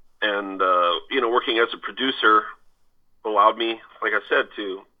working as a producer allowed me, like I said,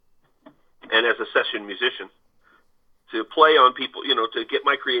 and as a session musician, to play on people, to get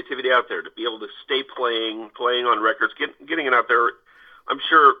my creativity out there, to be able to stay playing on records, getting it out there. I'm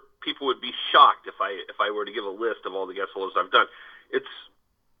sure people would be shocked if I were to give a list of all the guest solos I've done. It's,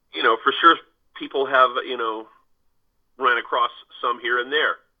 for sure people have, ran across some here and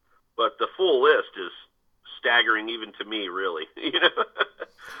there, but the full list is staggering even to me, really.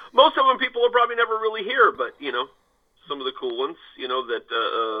 Most of them people will probably never really hear, but some of the cool ones, that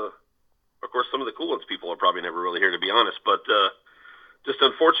of course some of the cool ones people will probably never really hear, to be honest, but just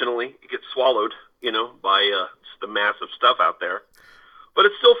unfortunately it gets swallowed, by just the massive stuff out there. But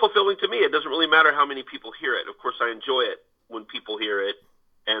it's still fulfilling to me. It doesn't really matter how many people hear it. Of course I enjoy it when people hear it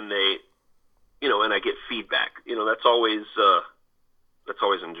and they, and I get feedback. That's always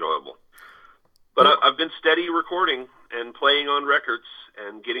enjoyable. But I've been steady recording and playing on records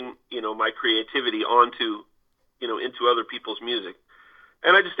and getting, my creativity onto, into other people's music.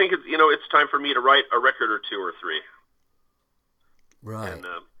 And I just think it's time for me to write a record or two or three. Right. And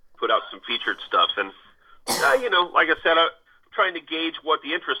put out some featured stuff. And, like I said, I'm trying to gauge what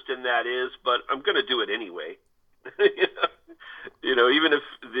the interest in that is, but I'm going to do it anyway. Even if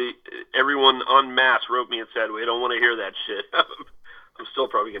everyone en masse wrote me and said we don't want to hear that shit, I'm still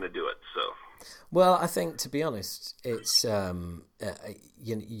probably going to do it. So. Well, I think, to be honest, it's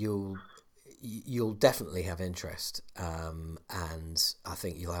you'll definitely have interest, and I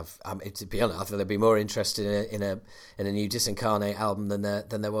think you'll have. To be honest, I think there'll be more interest in a new Disincarnate album than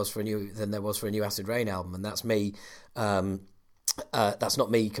there was for a new Acid Rain album, and that's me. That's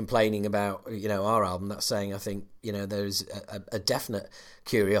not me complaining about our album. That's saying I think there's a definite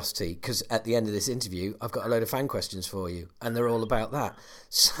curiosity, because at the end of this interview I've got a load of fan questions for you, and they're all about that.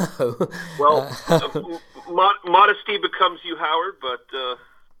 So, modesty becomes you, Howard. But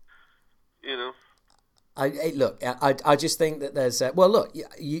I just think that there's look,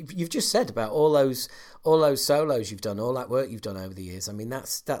 you've just said about all those solos you've done, all that work you've done over the years. I mean,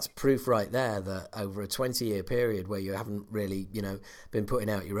 that's proof right there that over a 20-year period where you haven't really been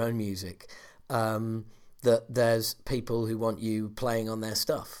putting out your own music, that there's people who want you playing on their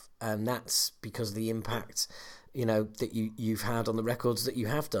stuff, and that's because of the impact that you've had on the records that you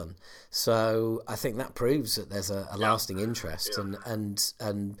have done. So I think that proves that there's a lasting interest, and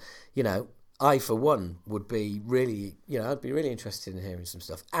I, for one, would be really, I'd be really interested in hearing some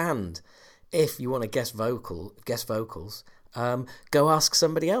stuff. And if you want to guest vocals, go ask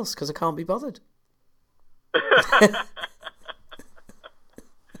somebody else, because I can't be bothered.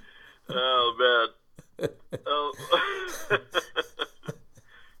 Oh, man. Oh.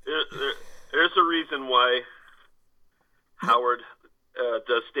 There's a reason why Howard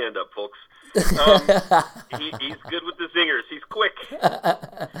does stand up, folks. He's good with the zingers. He's quick.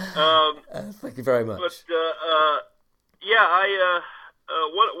 Thank you very much. But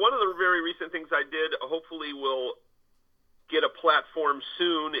one of the very recent things I did, hopefully will get a platform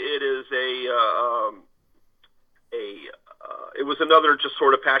soon. It is it was another just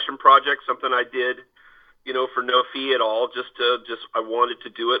sort of passion project, something I did, for no fee at all. I wanted to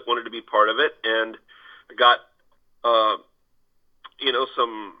do it, wanted to be part of it, and I got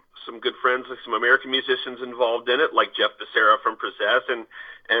some good friends, like some American musicians involved in it, like Jeff Becerra from Possess,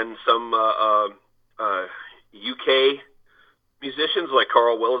 and some UK musicians like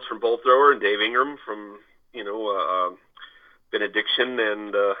Carl Willis from Bolt Thrower and Dave Ingram from Benediction,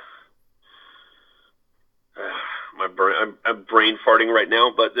 and I'm brain farting right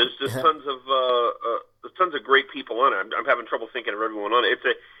now, but there's just tons of great people on it. I'm having trouble thinking of everyone on it.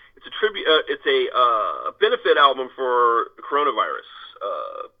 It's a tribute. It's a benefit album for coronavirus.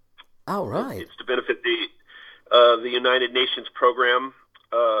 Oh, right. It's to benefit the United Nations program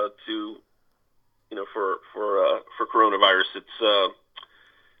for coronavirus. It's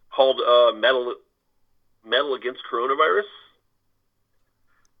called Metal Against Coronavirus,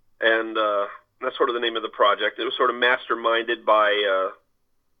 and that's sort of the name of the project. It was sort of masterminded by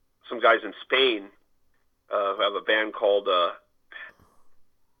some guys in Spain who have a band called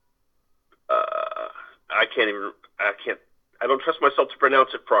I don't trust myself to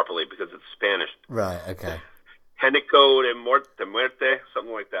pronounce it properly because it's Spanish. Right, okay. Génico de Muerte,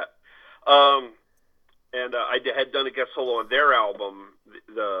 something like that. And I had done a guest solo on their album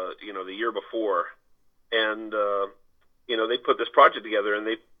the year before, and they put this project together, and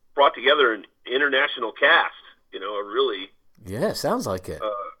they brought together an international cast. A really sounds like it.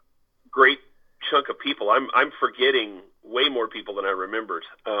 Great chunk of people. I'm forgetting way more people than I remembered.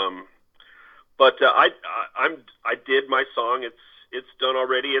 But I did my song. It's done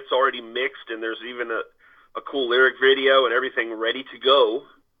already. It's already mixed, and there's even a cool lyric video and everything ready to go.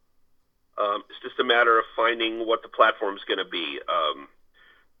 It's just a matter of finding what the platform's going to be.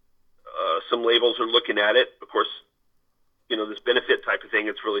 Some labels are looking at it. Of course, this benefit type of thing,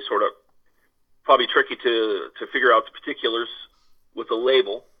 it's really sort of probably tricky to figure out the particulars with a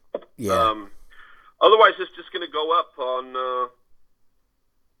label. Yeah. Otherwise, it's just going to go up on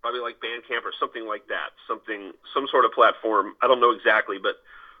probably like Bandcamp or something like that. Some sort of platform. I don't know exactly, but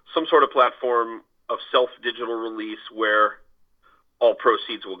some sort of platform of self-digital release where all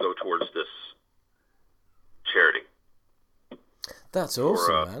proceeds will go towards this charity. That's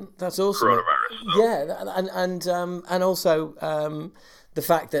awesome, man. That's awesome. Coronavirus. Yeah, and also the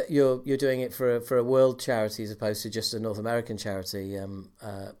fact that you're doing it for a world charity as opposed to just a North American charity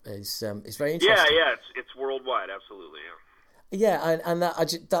is very interesting. Yeah, it's worldwide, absolutely. Yeah, and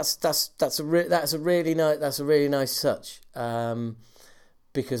that's a really nice touch.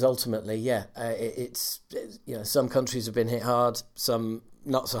 Because ultimately, it's some countries have been hit hard, some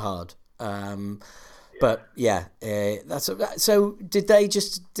not so hard. But so did they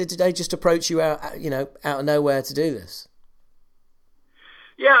just approach you out of nowhere to do this?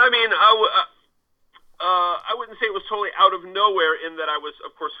 Yeah, I mean, I wouldn't say it was totally out of nowhere in that I was,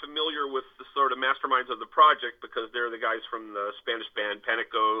 of course, familiar with the sort of masterminds of the project because they're the guys from the Spanish band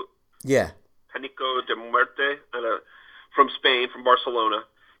Panico de Muerte from Spain, from Barcelona.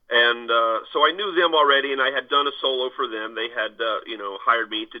 And so I knew them already, and I had done a solo for them. They had, hired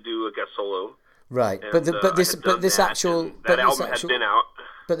me to do a guest solo. Right, and, this album had been out.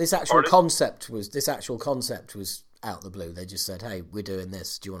 But this actual concept was out the blue. They just said, "Hey, we're doing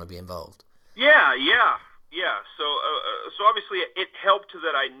this. Do you want to be involved?" Yeah. So obviously it helped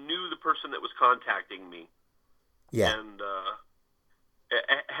that I knew the person that was contacting me. Yeah. And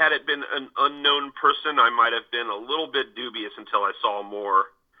had it been an unknown person, I might have been a little bit dubious until I saw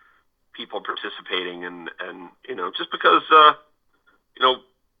more people participating, and just because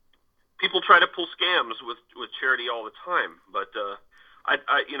people try to pull scams with charity all the time, but I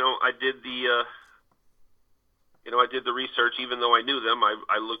did the research. Even though I knew them,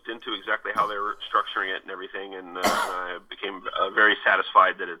 I looked into exactly how they were structuring it and everything, and I became very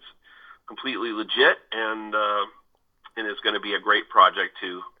satisfied that it's completely legit and it's going to be a great project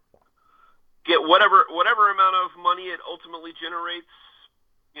to get whatever amount of money it ultimately generates.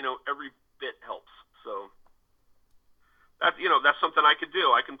 Every bit helps. So that's something I could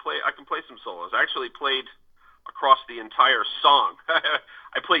do. I can play some solos. I actually played across the entire song.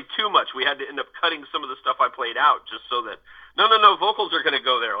 I played too much. We had to end up cutting some of the stuff I played out just so that no vocals are going to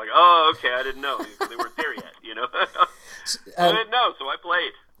go there. Like, oh, okay, I didn't know they weren't there yet. I didn't know, so I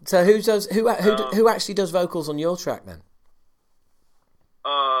played. So who actually does vocals on your track then?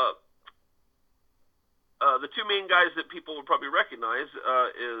 The two main guys that people would probably recognize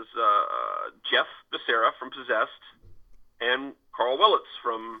is Jeff Becerra from Possessed and Carl Willits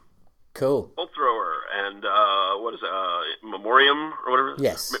from Cool. Bolt Thrower and what is it, Memoriam or whatever.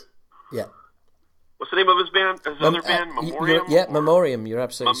 Yes. Yeah. What's the name of his band? His other band, Memoriam. Memoriam. You're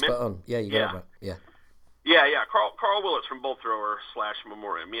absolutely spot on. Yeah, you got it right. Yeah. Yeah. Carl Willits from Bolt Thrower /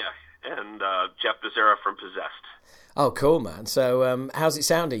 Memoriam. Yeah, and Jeff Becerra from Possessed. Oh, cool, man. So, how's it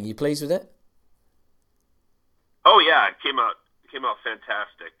sounding? You pleased with it? Oh yeah, it came out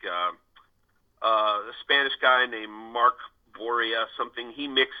fantastic. The Spanish guy named Mark Boria something, he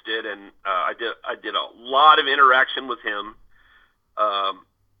mixed it, and I did a lot of interaction with him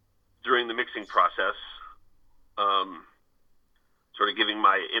during the mixing process, sort of giving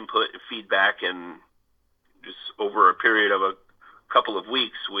my input and feedback, and just over a period of a couple of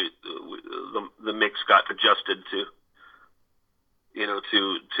weeks, the mix got adjusted to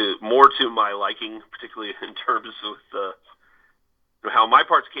more to my liking, particularly in terms of how my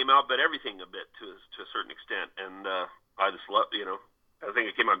parts came out, but everything a bit to a certain extent. And I just love, I think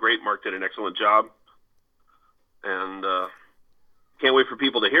it came out great. Mark did an excellent job, and can't wait for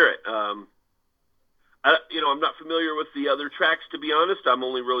people to hear it. I'm not familiar with the other tracks, to be honest. I'm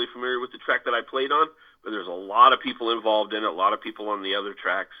only really familiar with the track that I played on, but there's a lot of people involved in it, a lot of people on the other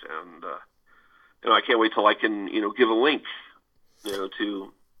tracks, and I can't wait till I can, give a link,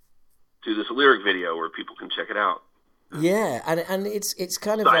 to this lyric video where people can check it out. Yeah, and it's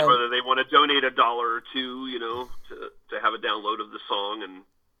kind of whether they want to donate $1 or $2, to have a download of the song and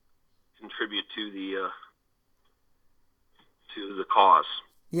contribute to the cause.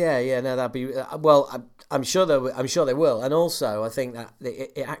 Yeah, no, that'd be well. I'm sure they will, and also I think that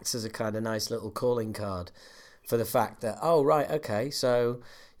it acts as a kind of nice little calling card for the fact that so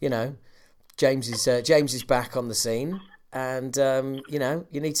James is back on the scene, and you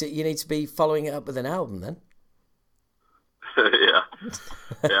need to be following it up with an album then. Yeah.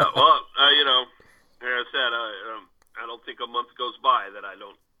 Well, like I said, I don't think a month goes by that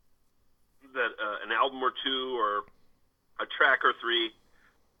an album or two or a track or three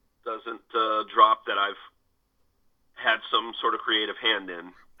doesn't drop that I've had some sort of creative hand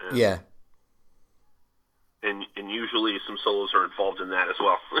in. And, yeah. And usually some solos are involved in that as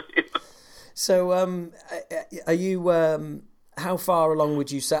well. So, are you? How far along would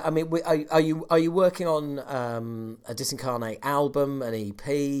you say? I mean, are you working on a Disincarnate album, an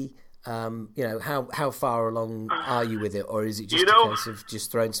EP? How far along are you with it, or is it just a case of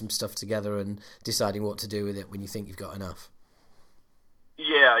just throwing some stuff together and deciding what to do with it when you think you've got enough?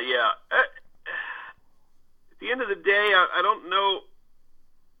 Yeah. At the end of the day, I don't know.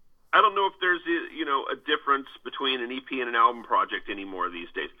 I don't know if there's a difference between an EP and an album project anymore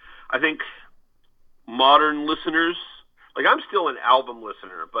these days. I think modern listeners, like I'm still an album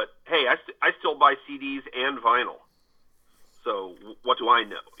listener, but hey, I still buy CDs and vinyl. So what do I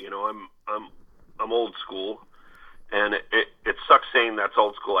know? I'm old school, and it sucks saying that's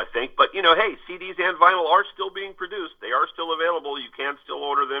old school, I think. But hey, CDs and vinyl are still being produced. They are still available. You can still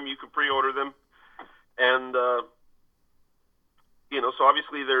order them. You can pre-order them, and so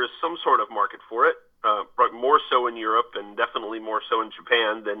obviously there is some sort of market for it. but more so in Europe, and definitely more so in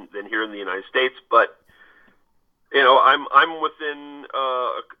Japan than here in the United States. But I'm within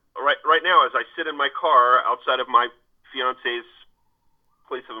right now, as I sit in my car outside of my fiance's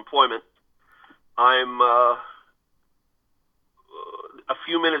place of employment. I'm a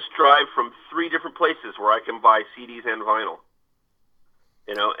few minutes drive from 3 different places where I can buy CDs and vinyl.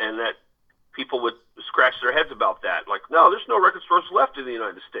 And that people would scratch their heads about that. Like, no, there's no record stores left in the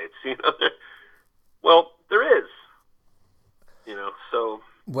United States. Well, there is. So.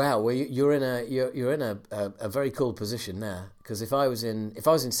 Wow, well, you're in a very cool position now, because if I was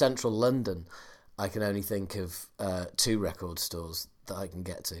in central London, I can only think of 2 record stores that I can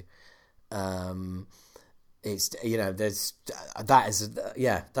get to.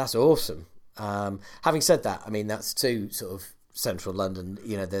 That's awesome. Having said that, I mean, that's 2 sort of central London.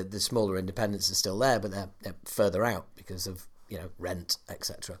 The smaller independents are still there, but they're further out because of rent,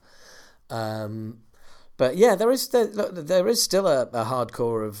 etc. But yeah, there is still a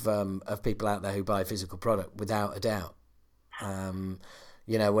hardcore of people out there who buy physical product, without a doubt. When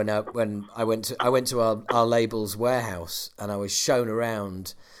I went to our label's warehouse, and I was shown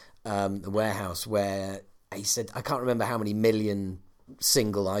around the warehouse where he said, I can't remember how many million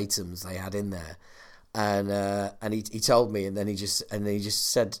single items they had in there, and he told me, and then he just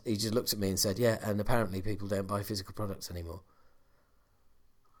looked at me and said, yeah, and apparently people don't buy physical products anymore.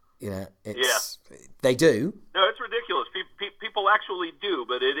 They do. No, it's ridiculous. People actually do,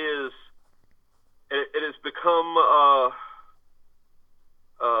 but it has become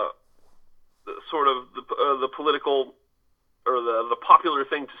sort of the political or the popular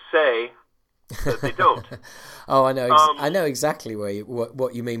thing to say that they don't. Oh, I know. I know exactly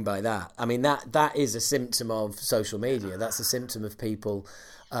what you mean by that. I mean, that is a symptom of social media. That's a symptom of people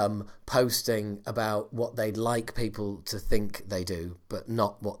posting about what they'd like people to think they do, but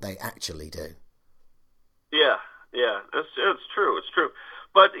not what they actually do. Yeah, it's true. It's true.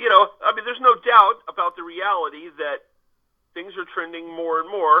 But, I mean, there's no doubt about the reality that things are trending more and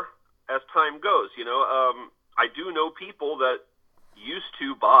more as time goes. I do know people that used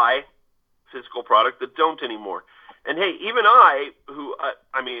to buy physical product that don't anymore. And hey, even I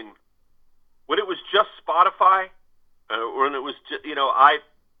mean, when it was just Spotify, when it was just,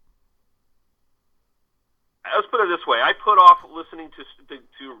 let's put it this way. I put off listening to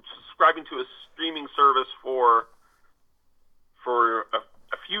subscribing to a streaming service for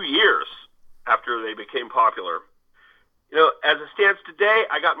a few years after they became popular. As it stands today,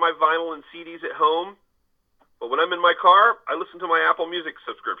 I got my vinyl and CDs at home, but when I'm in my car, I listen to my Apple Music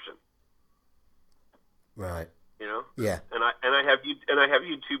subscription. Right. Yeah. And I have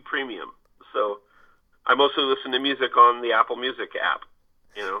YouTube Premium, so I mostly listen to music on the Apple Music app.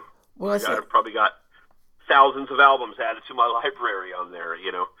 Well, I've probably got thousands of albums added to my library on there.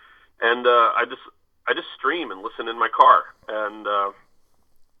 And I just stream and listen in my car, and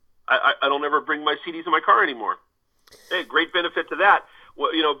I don't ever bring my CDs in my car anymore. Hey, great benefit to that.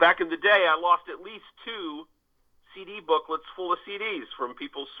 Well, back in the day, I lost at least 2 CD booklets full of CDs from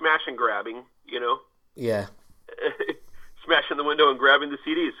people smash and grabbing. Yeah. Smashing the window and grabbing the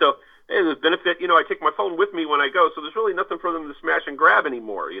CDs. So, hey, there's benefit. I take my phone with me when I go, so there's really nothing for them to smash and grab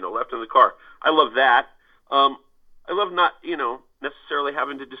anymore, left in the car. I love that. I love not, necessarily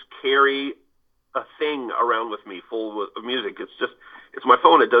having to just carry a thing around with me full of music. It's my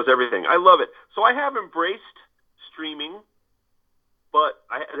phone. It does everything. I love it. So I have embraced streaming, but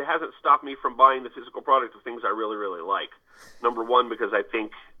it hasn't stopped me from buying the physical product of things I really, really like. Number one, because I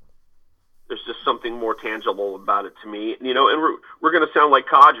think there's just something more tangible about it to me, and we're going to sound like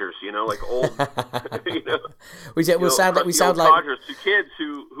codgers, like old, we sound like codgers to kids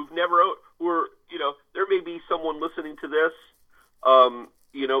who've never, who are, there may be someone listening to this,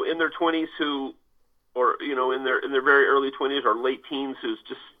 in their 20s who, or in their very early 20s or late teens, who's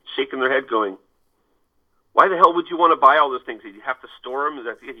just shaking their head, going, "Why the hell would you want to buy all those things? You have to store them.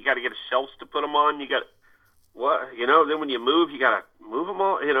 You got to get shelves to put them on. You got what? Then when you move, you got to move them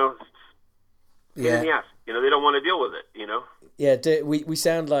all. Yeah. Yes. They don't want to deal with it. Yeah. We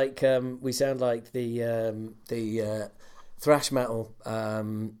sound like the thrash metal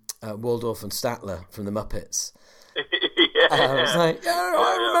Waldorf and Statler from the Muppets. Yeah. It's like,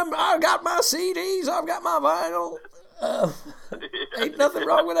 I remember, I've got my CDs, I've got my vinyl. Ain't nothing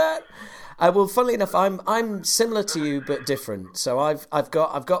wrong with that. Well, funnily enough, I'm similar to you but different. So I've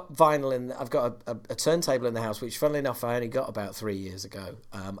got vinyl I've got a turntable in the house, which funnily enough I only got about 3 years ago,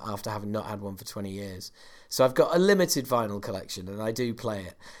 after having not had one for 20 years. So I've got a limited vinyl collection, and I do play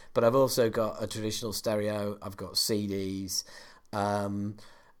it. But I've also got a traditional stereo. I've got CDs,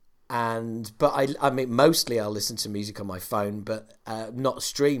 But I mean, mostly I'll listen to music on my phone, but not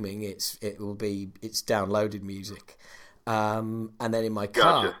streaming. It's downloaded music. And then in my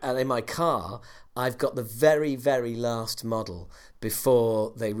car, I've got the very, very last model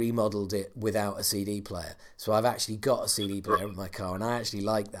before they remodeled it without a CD player. So I've actually got a CD player in my car, and I actually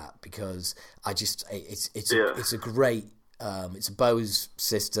like that because it's a great it's a Bose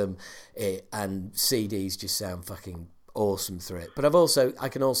system, and CDs just sound fucking awesome through it. But I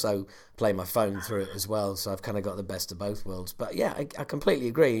can also play my phone through it as well. So I've kind of got the best of both worlds. But yeah, I completely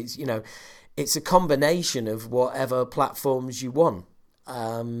agree. It's it's a combination of whatever platforms you want.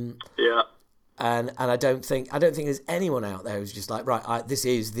 Yeah. And I don't think there's anyone out there who's just like, right, this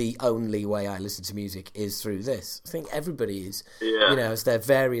is the only way I listen to music is through this. I think everybody is, has their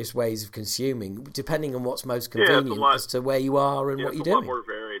various ways of consuming, depending on what's most convenient as to where you are and what you're doing. It's a lot more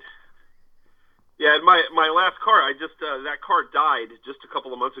varied. Yeah, my last car, that car died just a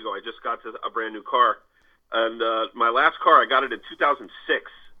couple of months ago. I just got a brand new car, and my last car, I got it in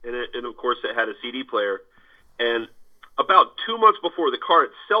 2006, and of course it had a CD player, and about 2 months before the car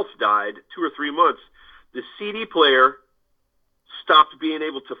itself died, 2 or 3 months, the CD player stopped being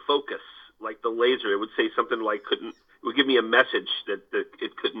able to focus, like the laser. It would say something like it would give me a message that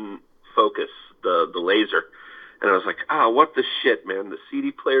it couldn't focus the laser. And I was like, what the shit, man? The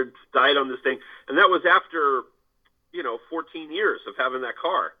CD player died on this thing. And that was after, 14 years of having that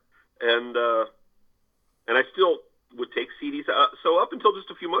car. And I still would take CDs. So up until just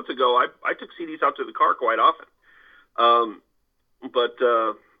a few months ago, I took CDs out to the car quite often. But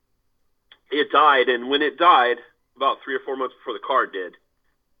it died, and when it died, about 3 or 4 months before the car did,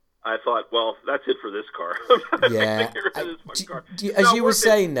 I thought, well, that's it for this car. Yeah. As you were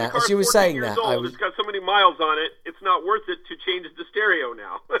saying that, it's got so many miles on it, it's not worth it to change the stereo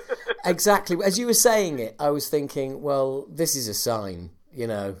now. Exactly. As you were saying it, I was thinking, well, this is a sign,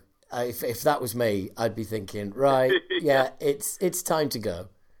 if that was me, I'd be thinking, right, it's time to go.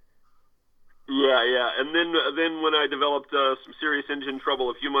 Yeah. And then when I developed some serious engine trouble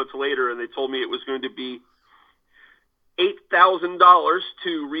a few months later, and they told me it was going to be $8,000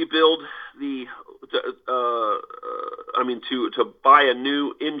 to rebuild to buy a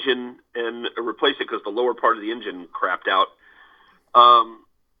new engine and replace it because the lower part of the engine crapped out.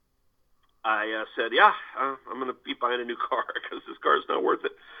 I said, I'm going to be buying a new car because this car is not worth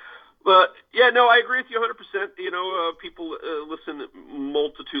it. But, I agree with you 100%. People listen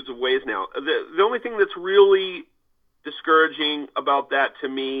multitudes of ways now. The only thing that's really discouraging about that to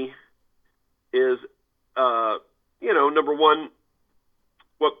me is, number one,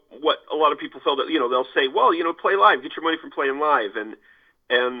 what a lot of people feel that, they'll say, well, play live, get your money from playing live.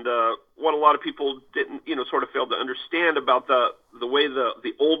 And what a lot of people didn't, sort of failed to understand about the way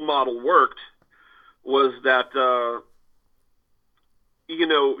the old model worked was that,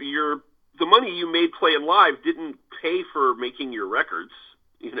 the money you made playing live didn't pay for making your records.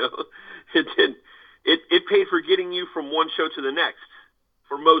 It did. It paid for getting you from one show to the next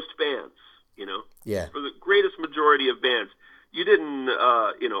for most bands. Yeah. For the greatest majority of bands, you didn't,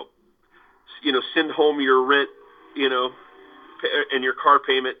 send home your rent, and your car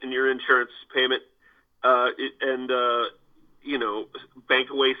payment and your insurance payment,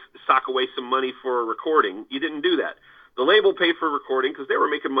 sock away some money for a recording. You didn't do that. The label paid for recording because they were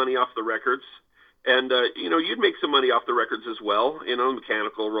making money off the records, and you'd make some money off the records as well,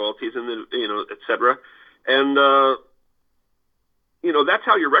 mechanical royalties and et cetera, and that's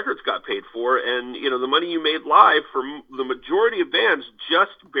how your records got paid for, and the money you made live from the majority of bands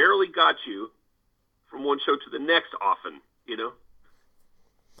just barely got you from one show to the next often,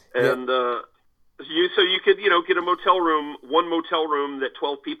 and you could get a one motel room that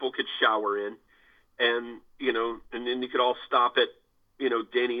 12 people could shower in. And, and then you could all stop at,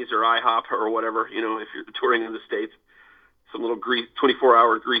 Denny's or IHOP or whatever, if you're touring in the States, some little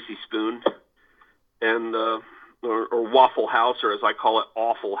 24-hour greasy spoon and, or Waffle House, or as I call it,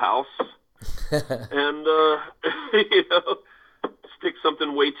 Awful House. And, stick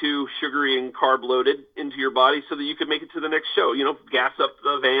something way too sugary and carb loaded into your body so that you could make it to the next show, gas up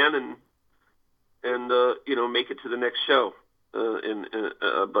the van and make it to the next show.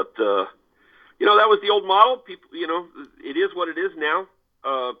 That was the old model. People, it is what it is now.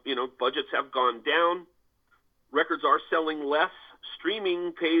 Budgets have gone down. Records are selling less.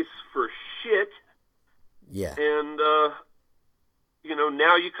 Streaming pays for shit. Yeah. And,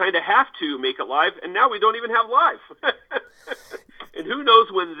 now you kind of have to make it live. And now we don't even have live. And who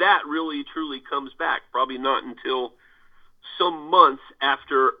knows when that really, truly comes back. Probably not until some months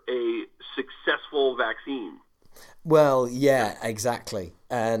after a successful vaccine. Well, yeah, exactly.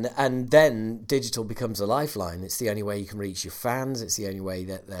 And then digital becomes a lifeline. It's the only way you can reach your fans. It's the only way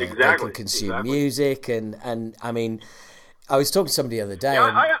that they can consume music. And I mean, I was talking to somebody the other day.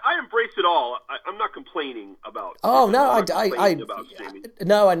 Yeah, I embrace it all. I'm not complaining about. Oh no, about streaming.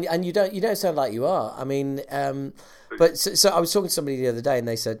 No, and you don't sound like you are. I mean, but so I was talking to somebody the other day, and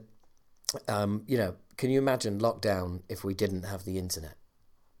they said, you know, can you imagine lockdown if we didn't have the internet?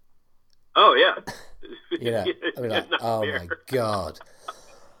 Oh yeah. You know, I mean, like, oh my God.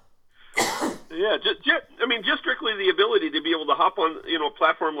 Yeah, just strictly the ability to be able to hop on, you know, a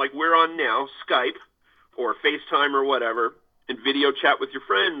platform like we're on now, Skype or FaceTime or whatever, and video chat with your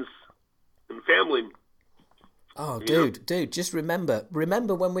friends and family. Oh, dude, just remember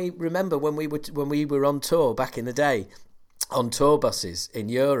when we were on tour back in the day, on tour buses in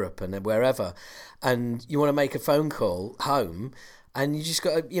Europe and wherever, and you want to make a phone call home, and you just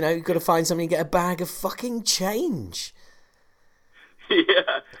got to, you know, you've got to find something and get a bag of fucking change.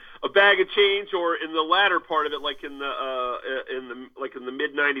 Yeah, a bag of change, or in the latter part of it, like in the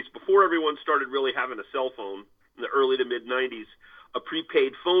mid '90s, before everyone started really having a cell phone, in the early to mid '90s, a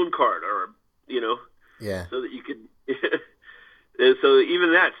prepaid phone card, or you know, yeah, so that you could. So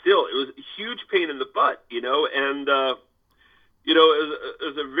even that, still, it was a huge pain in the butt, you know, and you know, it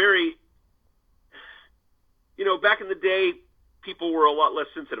was a very, you know, back in the day, people were a lot less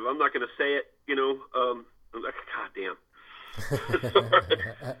sensitive. I'm not going to say it, you know. I'm like, God damn.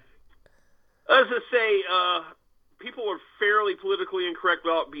 As I say, people were fairly politically incorrect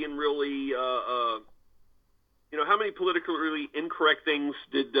without being really, you know, how many politically incorrect things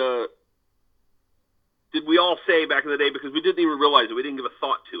did we all say back in the day because we didn't even realize it. We didn't give a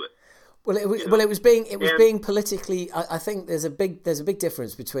thought to it. Well, it was being politically. I think there's a big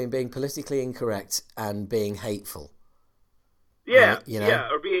difference between being politically incorrect and being hateful. Yeah, you know? Yeah,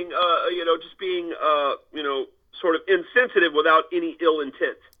 or being, you know, just being, you know, sort of insensitive without any ill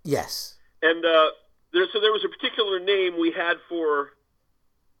intent. Yes. And there was a particular name we had for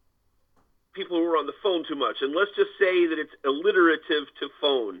people who were on the phone too much, and let's just say that it's alliterative to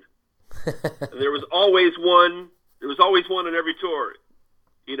phone. And there was always one. There was always one on every tour,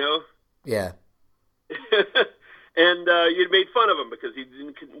 you know. Yeah. And you made fun of him because he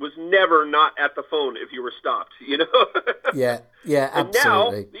was never not at the phone if you were stopped, you know? Yeah, absolutely. And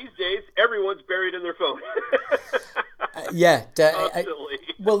now, these days, everyone's buried in their phone. Constantly.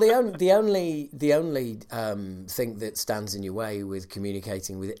 Well, the only thing that stands in your way with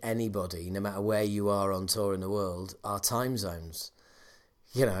communicating with anybody, no matter where you are on tour in the world, are time zones.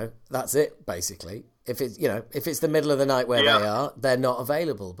 You know, that's it, basically. If it's the middle of the night where they are, they're not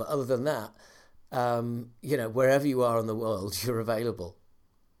available. But other than that, you know, wherever you are in the world, you're available.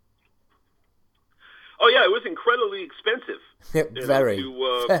 Oh yeah, it was incredibly expensive. Very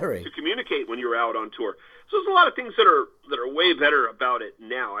to communicate when you're out on tour. So there's a lot of things that are way better about it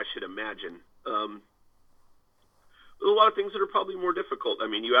now, I should imagine. There's a lot of things that are probably more difficult. I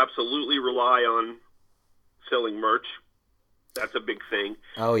mean, you absolutely rely on selling merch. That's a big thing.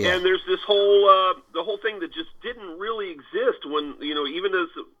 Oh yeah. And there's this whole the whole thing that just didn't really exist when, you know, even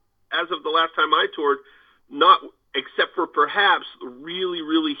as of the last time I toured, not except for perhaps really,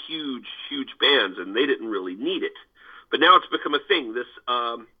 really huge bands, and they didn't really need it. But now it's become a thing. This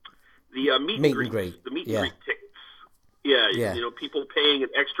the meet and greet, the meet and greet tickets. Yeah, you know, people paying an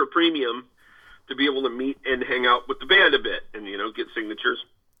extra premium to be able to meet and hang out with the band a bit, and you know, get signatures,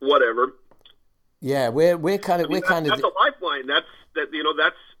 whatever. Yeah, we're kind of that's a lifeline. That's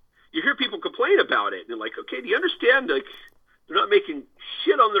you hear people complain about it, and they're like, okay, do you understand? Like, they're not making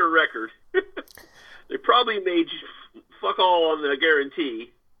shit on their record. They probably made fuck all on the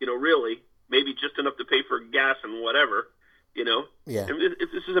guarantee, you know, really. Maybe just enough to pay for gas and whatever, you know. Yeah. And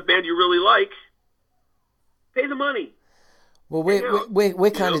if this is a band you really like, pay the money. Well,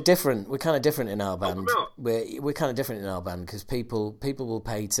 we're kind of different. We're kind of different in our band. We're kind of different in our band because people will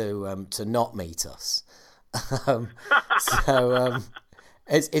pay to not meet us.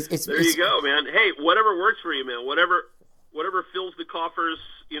 It's there you go, man. Hey, whatever works for you, man. Whatever fills the coffers,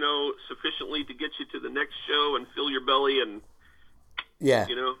 you know, sufficiently to get you to the next show and fill your belly and. Yeah,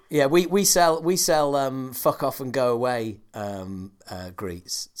 you know? Yeah. We sell fuck off and go away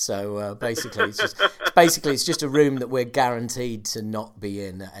greets. So basically, it's just a room that we're guaranteed to not be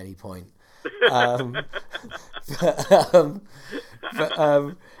in at any point. No,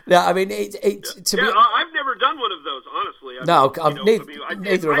 I mean I've never done one of those, honestly.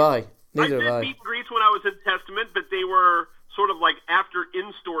 Neither have I. I did meet and greets when I was at Testament, but they were sort of like after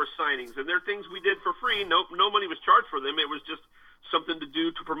in-store signings, and they're things we did for free. No money was charged for them. It was just something to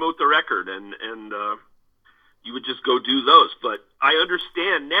do to promote the record, and you would just go do those. But I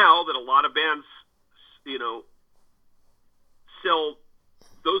understand now that a lot of bands, you know, sell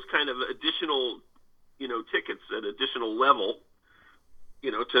those kind of additional, tickets at additional level,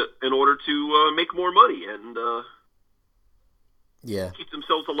 in order to make more money and keep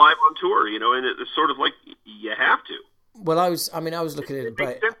themselves alive on tour, and it's sort of like you have to. Well, I was looking at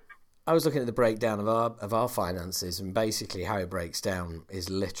the breakdown of our finances, and basically how it breaks down is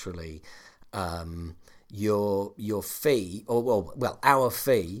literally your fee, our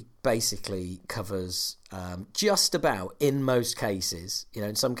fee basically covers just about, in most cases,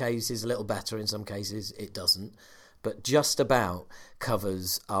 in some cases a little better, in some cases it doesn't, but just about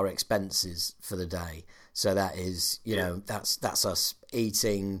covers our expenses for the day. So that is, that's us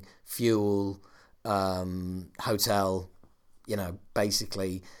eating, fuel, hotel,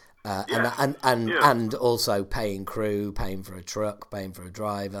 basically, and also paying crew, paying for a truck, paying for a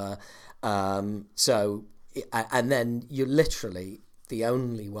driver. So, and then you're literally, the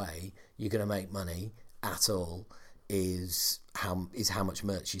only way you're going to make money at all is how much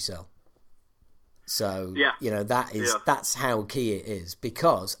merch you sell. So, that's how key it is,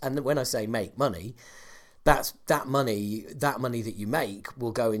 because, and when I say make money, that money that you make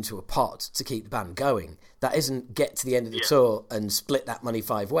will go into a pot to keep the band going. That isn't get to the end of the tour and split that money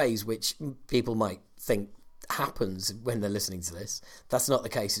 5 ways, which people might think happens when they're listening to this. That's not the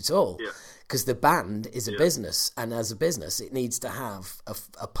case at all, because the band is a business, and as a business it needs to have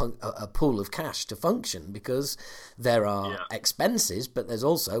a pool of cash to function, because there are expenses, but there's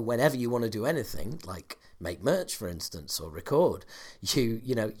also, whenever you want to do anything like make merch, for instance, or record, you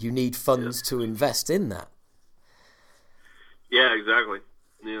need funds to invest in that. Yeah, exactly.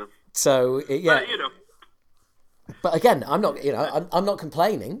 Yeah. So but again, I'm not, I'm not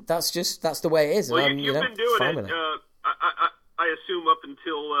complaining. That's the way it is. Well, and you've been doing it. I assume up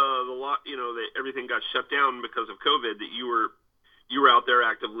until that everything got shut down because of COVID, that you were out there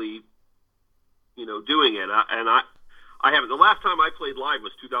actively, doing it. I haven't. The last time I played live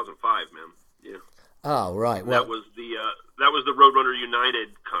was 2005, man. Yeah. Oh, right. Well, that was the Roadrunner United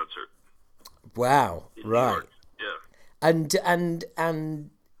concert. Wow. Right. Yeah. And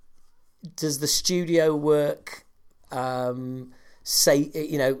does the studio work has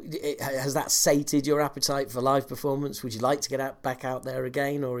that sated your appetite for live performance? Would you like to get back out there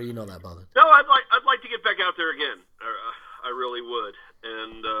again, or are you not that bothered? No, I'd like to get back out there again. I really would.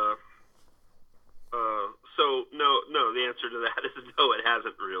 And so no, the answer to that is no, it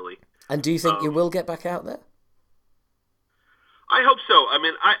hasn't really. And do you think you will get back out there? I hope so. I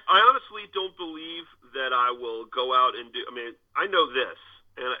mean, I honestly don't believe that I will go out and do. I mean, I know this,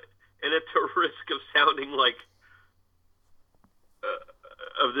 and at the risk of sounding like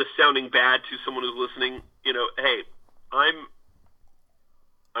of this sounding bad to someone who's listening, hey, I'm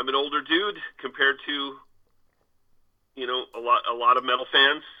an older dude compared to a lot of metal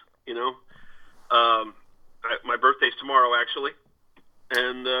fans. My birthday's tomorrow, actually,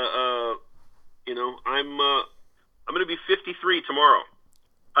 and I'm going to be 53 tomorrow.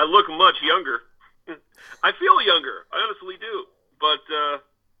 I look much younger. I feel younger. I honestly do. But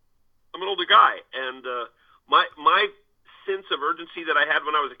I'm an older guy, and my sense of urgency that I had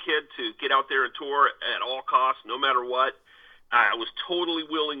when I was a kid to get out there and tour at all costs, no matter what, I was totally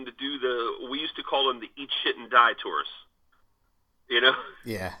willing to do we used to call them the eat shit and die tours.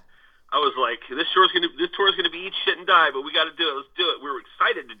 Yeah. I was like, this tour is gonna be eat shit and die, but we got to do it. Let's do it. We were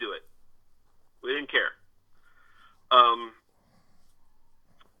excited to do it. We didn't care. I'm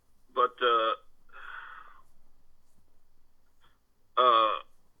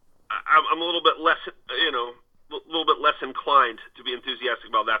a little bit less, inclined to be enthusiastic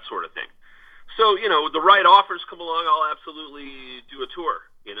about that sort of thing. So, the right offers come along, I'll absolutely do a tour.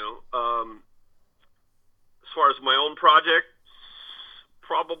 As far as my own project,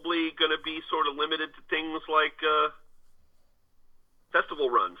 probably going to be sort of limited to things like festival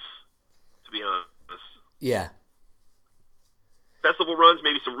runs, to be honest. Yeah. Festival runs,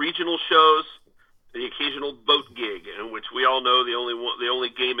 maybe some regional shows, the occasional boat gig, in which we all know the only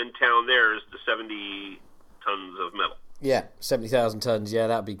game in town there is the 70 tons of metal. Yeah, 70,000 tons. Yeah,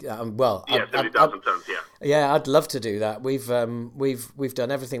 that'd be 70,000 tons. Yeah. Yeah, I'd love to do that. We've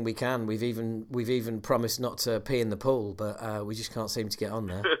done everything we can. We've even promised not to pee in the pool, but we just can't seem to get on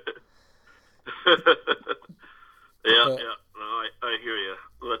there. Yeah. No, I hear you.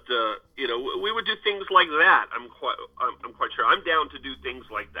 But we would do things like that. I'm quite sure. I'm down to do things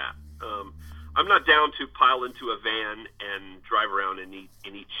like that. I'm not down to pile into a van and drive around and eat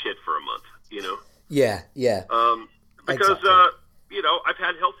shit for a month. Yeah. Because exactly. I've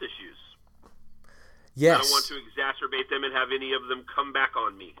had health issues. Yes. I don't want to exacerbate them and have any of them come back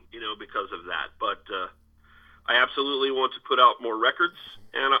on me, because of that. But I absolutely want to put out more records,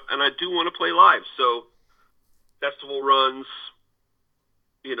 and I do want to play live. So festival runs,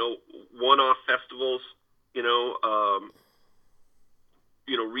 one-off festivals,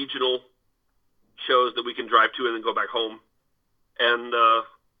 regional shows that we can drive to and then go back home. And,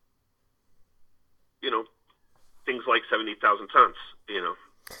 things like 70,000 tons,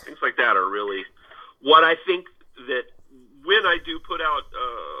 things like that are really what I think that when I do put out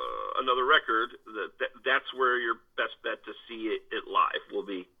another record, that's where your best bet to see it live will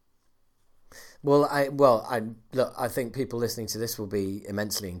be. Well, I think people listening to this will be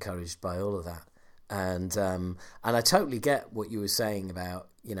immensely encouraged by all of that, and I totally get what you were saying about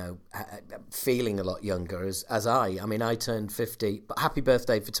feeling a lot younger as I mean, I turned 50. Happy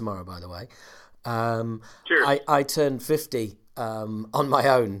birthday for tomorrow, by the way. Cheers. I turned 50 on my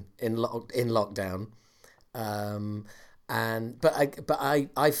own in lockdown, but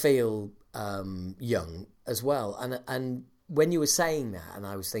I feel young as well, and when you were saying that, and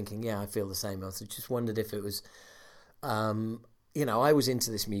I was thinking, yeah, I feel the same. I just wondered if it was, I was into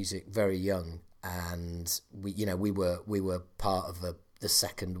this music very young, and we were part of the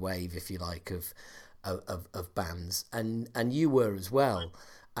second wave, if you like, of bands, and you were as well.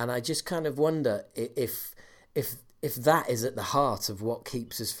 And I just kind of wonder if that is at the heart of what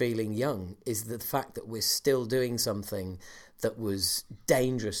keeps us feeling young, is the fact that we're still doing something that was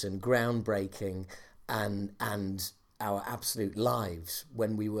dangerous and groundbreaking and our absolute lives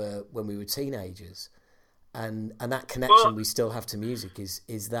when we were teenagers, and that connection we still have to music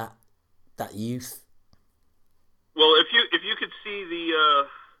is that youth. Well, if you could see the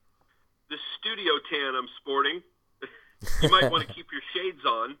studio tan I'm sporting, you might want to keep your shades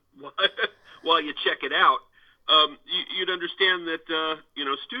on while you check it out. You'd understand that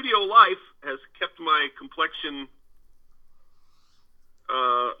studio life has kept my complexion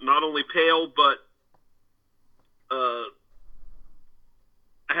not only pale, but I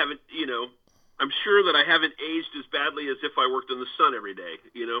haven't, I'm sure that I haven't aged as badly as if I worked in the sun every day,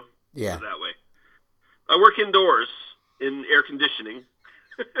 Yeah. That way. I work indoors in air conditioning.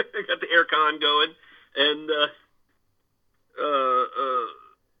 I got the air con going, and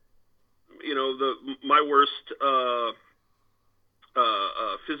my worst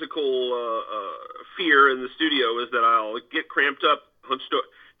physical fear in the studio is that I'll get cramped up,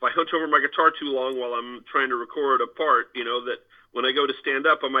 if I hunch over my guitar too long while I'm trying to record a part, that when I go to stand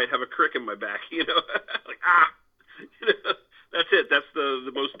up, I might have a crick in my back, that's it. That's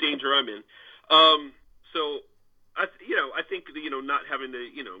the most danger I'm in. So I think not having to,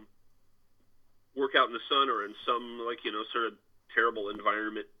 work out in the sun or in some sort of terrible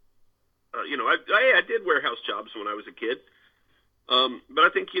environment. I did warehouse jobs when I was a kid. But I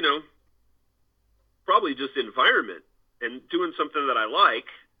think, probably just environment and doing something that I like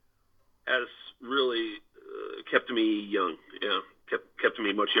has really kept me young. Kept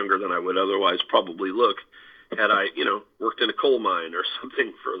me much younger than I would otherwise probably look had I, worked in a coal mine or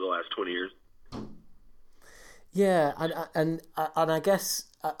something for the last 20 years. Yeah, and I guess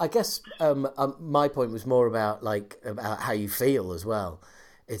my point was more about how you feel as well.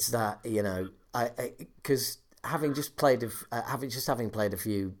 It's that because having played a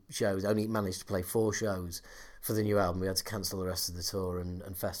few shows, only managed to play 4 shows for the new album. We had to cancel the rest of the tour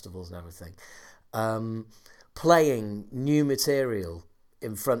and festivals and everything. Playing new material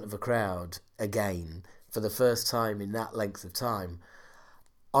in front of a crowd again for the first time in that length of time,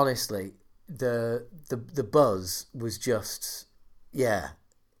 honestly, the buzz was just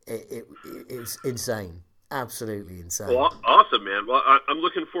it's insane. Absolutely insane. Well, awesome, man. Well, I'm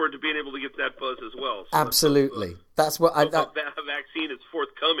looking forward to being able to get that buzz as well. So absolutely. That's what that vaccine is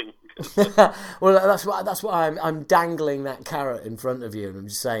forthcoming. Well, that's what I'm dangling that carrot in front of you, and I'm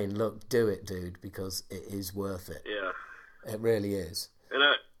just saying, look, do it, dude, because it is worth it. Yeah, it really is. And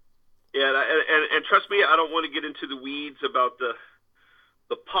and trust me, I don't want to get into the weeds about the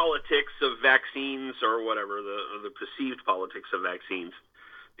politics of vaccines or whatever, the perceived politics of vaccines.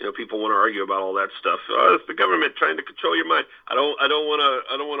 People want to argue about all that stuff. Oh, it's the government trying to control your mind. I don't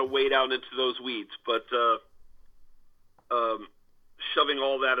want to wade out into those weeds. But shoving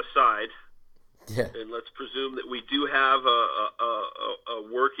all that aside, and let's presume that we do have a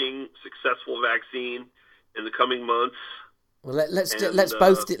working, successful vaccine in the coming months. Well, let's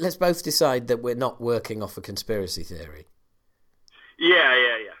both decide that we're not working off a conspiracy theory. Yeah,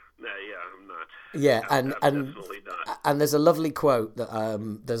 I'm not. Yeah, I'm definitely not. And there's a lovely quote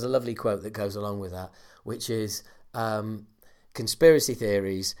that goes along with that, which is conspiracy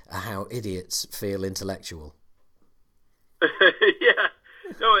theories are how idiots feel intellectual. Yeah,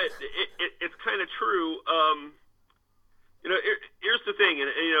 no, it's kind of true. Here's the thing, and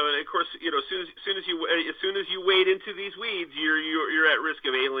of course, as soon as you wade into these weeds, you're at risk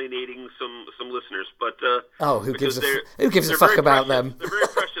of alienating some listeners. But who gives a fuck about them? They're very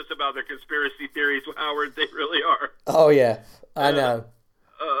precious conspiracy theories, Howard. They really are. Oh, yeah. I know.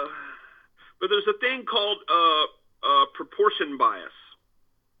 But there's a thing called proportion bias.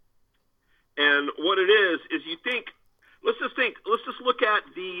 And what it is you think, let's just look at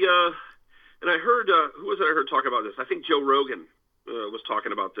the, and I heard, who was it I heard talk about this? I think Joe Rogan was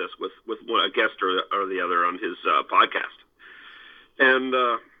talking about this with a guest or the other on his podcast. And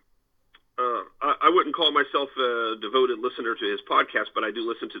I wouldn't call myself a devoted listener to his podcast, but I do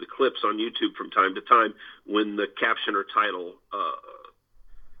listen to the clips on YouTube from time to time when the caption or title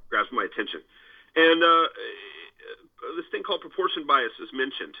grabs my attention. And this thing called proportion bias is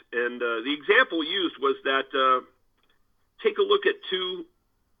mentioned. And the example used was that take a look at two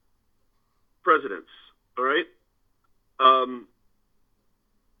presidents, all right?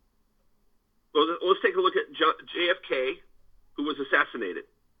 Well, let's take a look at JFK, who was assassinated.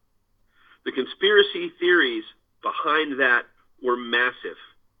 The conspiracy theories behind that were massive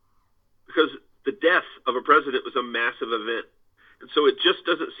because the death of a president was a massive event. And so it just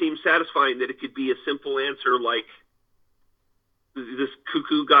doesn't seem satisfying that it could be a simple answer like this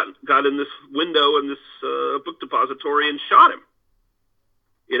cuckoo got in this window in this book depository and shot him.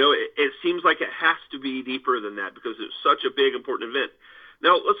 You know, it seems like it has to be deeper than that because it's such a big, important event.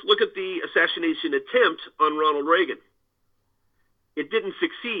 Now, let's look at the assassination attempt on Ronald Reagan. It didn't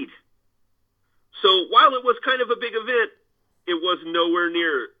succeed. So while it was kind of a big event, it was nowhere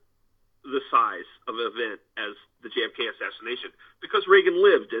near the size of an event as the JFK assassination because Reagan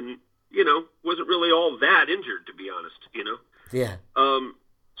lived and, you know, wasn't really all that injured, to be honest, you know? Yeah.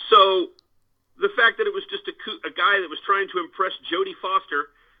 So the fact that it was just a guy that was trying to impress Jodie Foster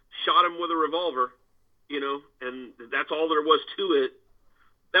shot him with a revolver, you know, and that's all there was to it.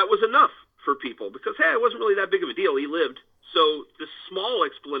 That was enough for people because, hey, it wasn't really that big of a deal. He lived. So the small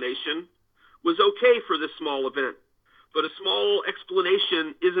explanation was okay for this small event. But a small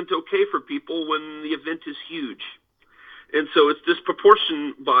explanation isn't okay for people when the event is huge. And so it's this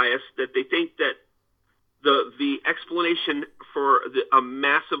proportion bias that they think that the explanation for a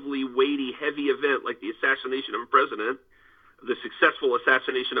massively weighty, heavy event like the assassination of a president, the successful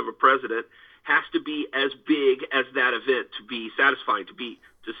assassination of a president, has to be as big as that event to be satisfying, to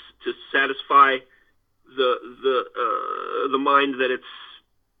satisfy the mind that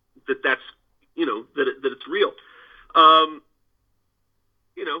that's you know that it's real.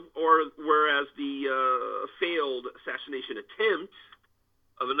 You know, or whereas the failed assassination attempt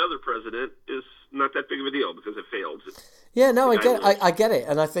of another president is not that big of a deal because it failed. Yeah, no, I get it,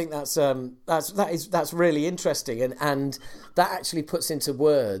 and I think that's really interesting, and that actually puts into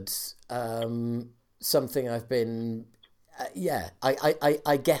words something I've been.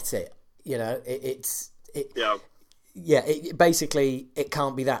 I get it. You know, basically it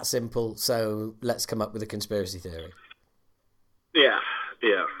can't be that simple. So let's come up with a conspiracy theory. Yeah,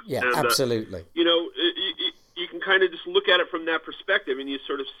 and, absolutely. You know, you can kind of just look at it from that perspective, and you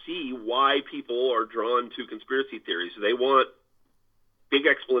sort of see why people are drawn to conspiracy theories. They want big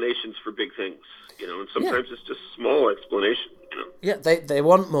explanations for big things, you know, and sometimes it's just small explanation. You know? Yeah, they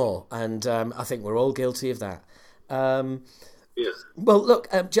want more, and I think we're all guilty of that. Yes. Well, look,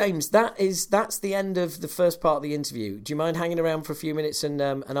 James, that's the end of the first part of the interview. Do you mind hanging around for a few minutes and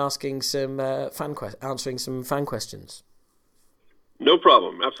asking some answering some fan questions? No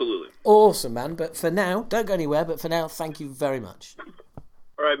problem. Absolutely. Awesome, man. But for now, don't go anywhere. But for now, thank you very much.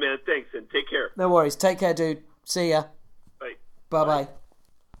 All right, man. Thanks, and take care. No worries. Take care, dude. See ya. Bye. Bye-bye.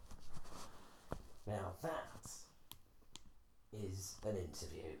 Now that is an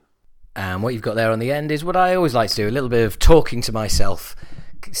interview. And what you've got there on the end is what I always like to do, a little bit of talking to myself,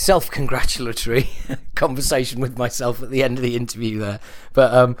 self-congratulatory conversation with myself at the end of the interview there.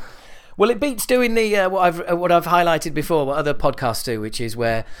 But well, it beats doing the what I've highlighted before, what other podcasts do, which is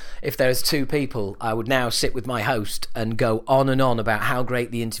where if there's two people, I would now sit with my host and go on and on about how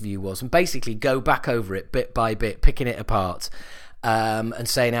great the interview was, and basically go back over it bit by bit, picking it apart. And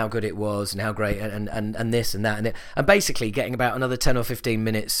saying how good it was and how great and this and that and basically getting about another 10 or 15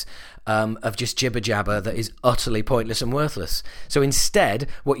 minutes of just jibber jabber that is utterly pointless and worthless. So instead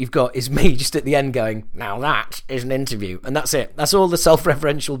what you've got is me just at the end going, now that is an interview, and that's it. That's all the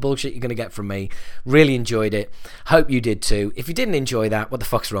self-referential bullshit you're going to get from me. Really enjoyed it. Hope you did too. If you didn't enjoy that, what the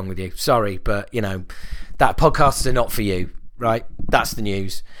fuck's wrong with you? Sorry, but you know, that podcasts are not for you, right? That's the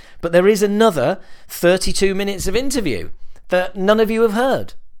news. But there is another 32 minutes of interview that none of you have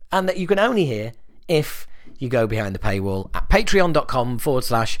heard, and that you can only hear if you go behind the paywall at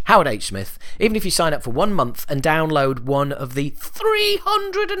patreon.com/Howard H. Smith. Even if you sign up for 1 month and download one of the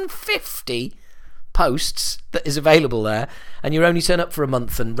 350 posts that is available there, and you only turn up for a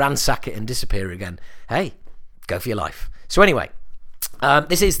month and ransack it and disappear again, hey, go for your life. So anyway,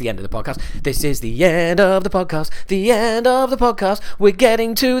 This is the end of the podcast. This is the end of the podcast. The end of the podcast. We're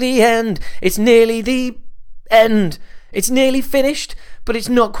getting to the end. It's nearly the end. It's nearly finished, but it's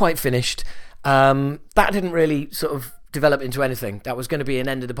not quite finished. That didn't really sort of develop into anything. That was going to be an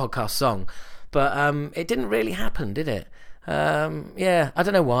end of the podcast song, but it didn't really happen, did it? Yeah, I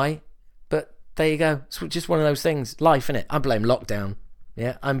don't know why, but there you go. It's just one of those things. Life, innit? I blame lockdown.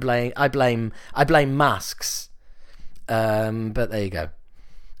 Yeah, I blame masks. But there you go.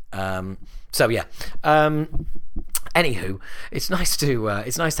 So yeah. Anywho, it's nice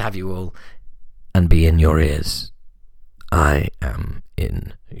to have you all and be in your ears. I am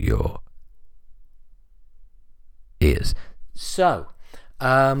in your ears. So,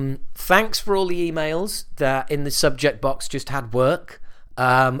 thanks for all the emails that in the subject box just had work.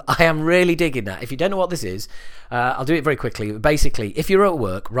 I am really digging that. If you don't know what this is, I'll do it very quickly. Basically, if you're at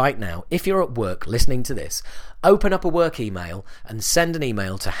work right now, if you're at work listening to this, open up a work email and send an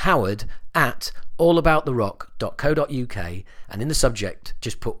email to howard@allabouttherock.co.uk, and in the subject,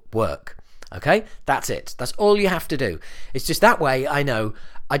 just put work. Okay? That's it. That's all you have to do. It's just that way I know.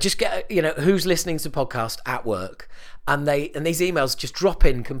 I just get, who's listening to the podcast at work, and these emails just drop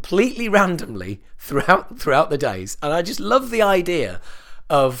in completely randomly throughout the days. And I just love the idea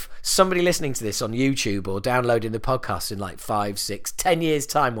of somebody listening to this on YouTube or downloading the podcast in like 5, 6, 10 years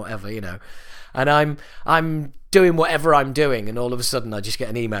time, whatever, And I'm doing whatever I'm doing, and all of a sudden I just get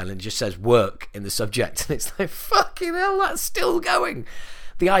an email and it just says work in the subject, and it's like, fucking hell, that's still going.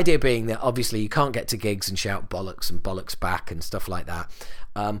 The idea being that obviously you can't get to gigs and shout bollocks and bollocks back and stuff like that.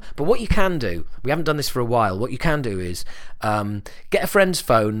 But what you can do, we haven't done this for a while, what you can do is get a friend's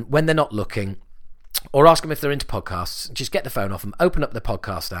phone when they're not looking, or ask them if they're into podcasts. Just get the phone off them, open up the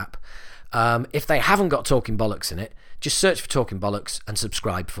podcast app. If they haven't got Talking Bollocks in it, just search for Talking Bollocks and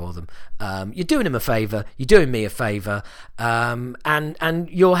subscribe for them. You're doing them a favour, you're doing me a favour, and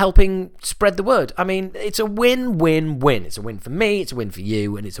you're helping spread the word. I mean, it's a win-win-win. It's a win for me, it's a win for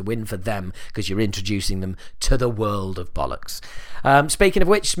you, and it's a win for them, because you're introducing them to the world of bollocks. Speaking of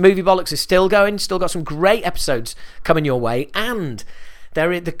which, Movie Bollocks is still going, still got some great episodes coming your way, and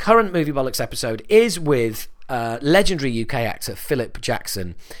the current Movie Bollocks episode is with legendary UK actor Philip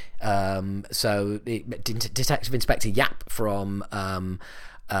Jackson. So Detective Inspector Yap from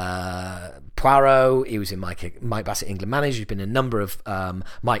Poirot. He was in Mike Bassett, England Manager. He's been in a number of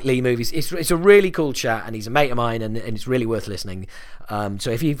Mike Leigh movies. It's a really cool chat, and he's a mate of mine, and it's really worth listening. So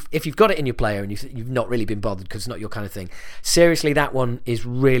if you've got it in your player and you've not really been bothered because it's not your kind of thing, seriously, that one is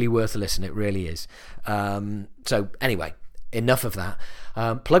really worth a listen. It really is. So anyway, enough of that.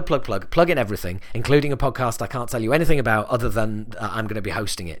 Plug in everything, including a podcast I can't tell you anything about other than I'm going to be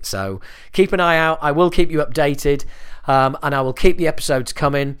hosting it. So keep an eye out. I will keep you updated, and I will keep the episodes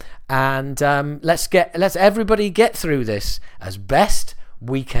coming. And let's everybody get through this as best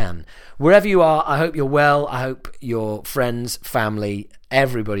we can. Wherever you are, I hope you're well. I hope your friends, family,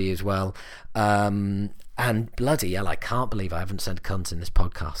 everybody is well. And bloody hell, I can't believe I haven't said cunt in this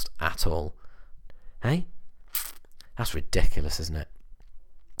podcast at all. Hey? That's ridiculous, isn't it?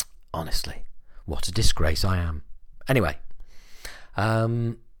 Honestly, what a disgrace I am. Anyway,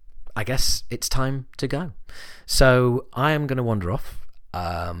 I guess it's time to go. So I am going to wander off.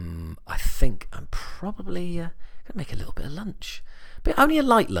 I think I'm probably going to make a little bit of lunch, but only a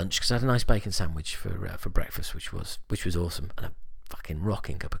light lunch because I had a nice bacon sandwich for breakfast, which was awesome, and a fucking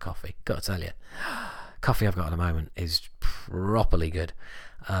rocking cup of coffee. Got to tell you, coffee I've got at the moment is properly good.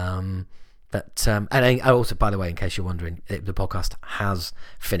 But and also, by the way, in case you're wondering, the podcast has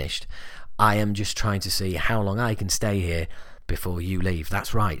finished. I am just trying to see how long I can stay here before you leave.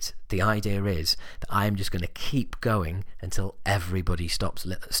 That's right. The idea is that I am just going to keep going until everybody stops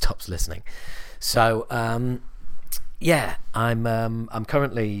listening. So yeah, I'm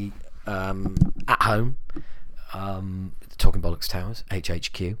currently at home, Talking Bollocks Towers,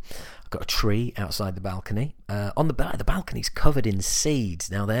 HHQ. Got a tree outside the balcony. On the balcony's covered in seeds.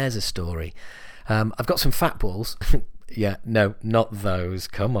 Now there's a story. I've got some fat balls. Yeah, no, not those.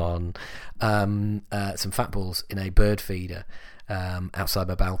 Come on. Some fat balls in a bird feeder outside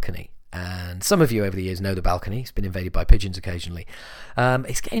my balcony. And some of you over the years know the balcony. It's been invaded by pigeons occasionally.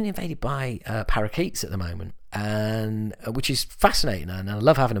 It's getting invaded by parakeets at the moment, and which is fascinating. And I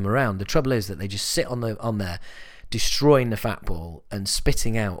love having them around. The trouble is that they just sit on there, destroying the fat ball and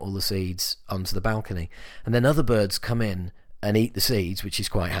spitting out all the seeds onto the balcony, and then other birds come in and eat the seeds, which is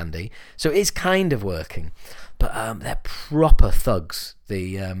quite handy. So it's kind of working, but they're proper thugs.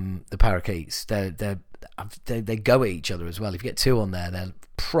 The parakeets, they go at each other as well. If you get two on there, they're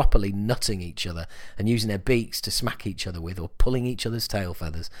properly nutting each other and using their beaks to smack each other with, or pulling each other's tail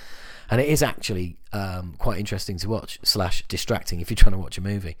feathers. and it is actually quite interesting to watch / distracting if you're trying to watch a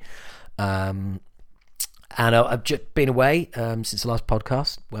movie. And I've just been away since the last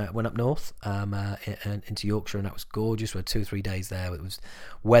podcast, where I went up north into Yorkshire, and that was gorgeous. We had 2 or 3 days there.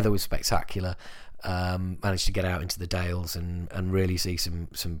 Weather was spectacular. Managed to get out into the Dales and really see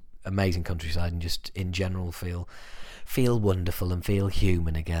some amazing countryside, and just in general feel wonderful and feel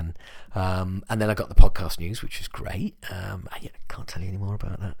human again. And then I got the podcast news, which was great. I can't tell you any more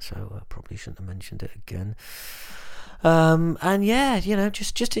about that, so I probably shouldn't have mentioned it again. And yeah,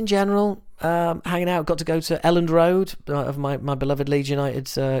 just in general, hanging out. Got to go to Elland Road of my beloved Leeds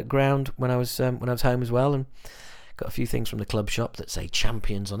United's ground when I was home as well, and got a few things from the club shop that say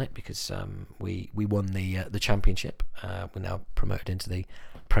champions on it, because we won the championship. We're now promoted into the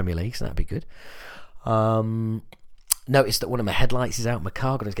Premier League, so that'd be good. Noticed that one of my headlights is out. My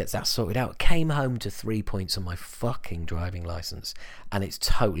car, got to get that sorted out. Came home to 3 points on my fucking driving licence, and it's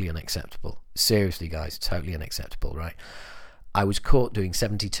totally unacceptable. Seriously, guys, totally unacceptable, right? I was caught doing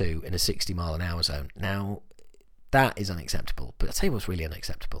 72 in a 60 mile an hour zone. Now, that is unacceptable, but I'll tell you what's really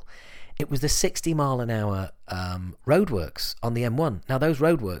unacceptable. It was the 60 mile an hour roadworks on the M1. Now, those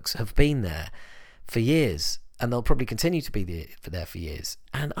roadworks have been there for years, and they'll probably continue to be there for years.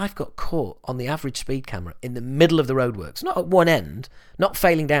 And I've got caught on the average speed camera in the middle of the roadworks, not at one end, not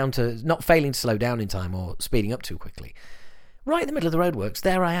failing to slow down in time or speeding up too quickly. Right in the middle of the roadworks,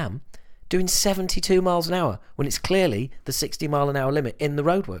 there I am, doing 72 miles an hour when it's clearly the 60 mile an hour limit in the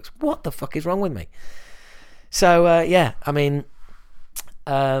roadworks. What the fuck is wrong with me? So yeah, I mean,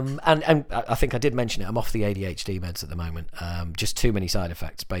 and I think I did mention it. I'm off the ADHD meds at the moment. Just too many side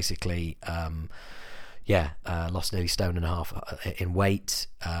effects, basically. Lost nearly 1.5 stone in weight,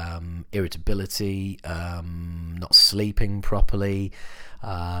 irritability, not sleeping properly,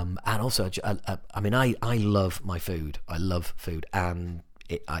 and also, I love my food. I love food, and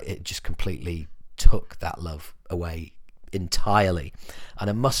it just completely took that love away entirely. And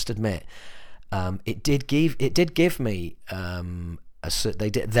I must admit, it did give me they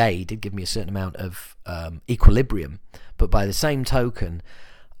did give me a certain amount of equilibrium, but by the same token,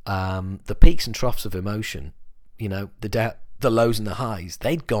 the peaks and troughs of emotion, the lows and the highs,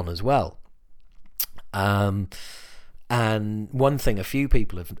 they'd gone as well. And one thing a few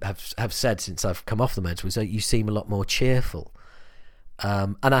people have said since I've come off the meds was that you seem a lot more cheerful.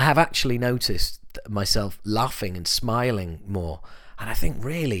 And I have actually noticed myself laughing and smiling more. And I think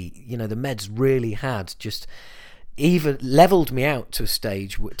really, the meds really had just even leveled me out to a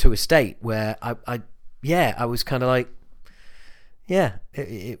state where I was kind of like, yeah,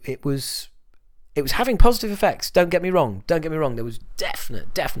 it was having positive effects. Don't get me wrong. There was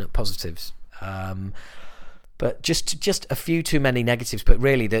definite positives. But just a few too many negatives. But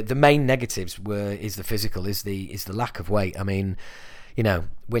really, the main negatives is the physical, is the lack of weight. I mean,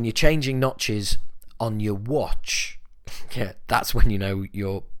 when you're changing notches on your watch, yeah, that's when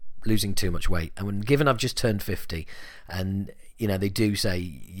you're losing too much weight. And given I've just turned 50, and they do say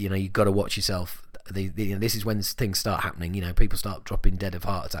you've got to watch yourself. This is when things start happening. People start dropping dead of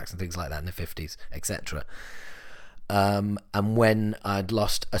heart attacks and things like that in their 50s, etc. And when I'd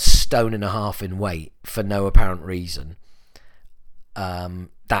lost 1.5 stone in weight for no apparent reason,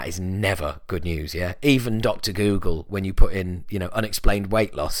 that is never good news. Yeah, even Dr. Google, when you put in unexplained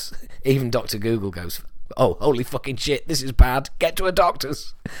weight loss, even Dr. Google goes, "Oh, holy fucking shit, this is bad. Get to a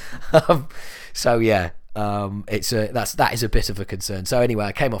doctor's." So yeah. That is a bit of a concern. So anyway,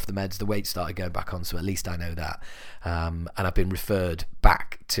 I came off the meds, the weight started going back on, so at least I know that. And I've been referred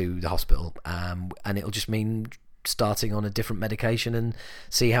back to the hospital, and it'll just mean starting on a different medication and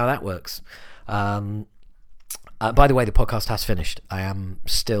see how that works. By the way, the podcast has finished. I am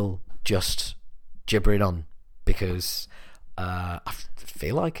still just gibbering on because I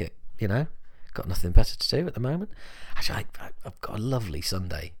feel like it, got nothing better to do at the moment. Actually, I've got a lovely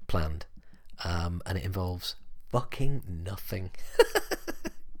Sunday planned. And it involves fucking nothing.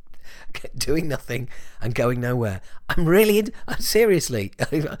 Doing nothing and going nowhere. I'm really into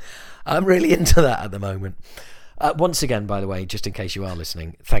that at the moment. Once again, by the way, just in case you are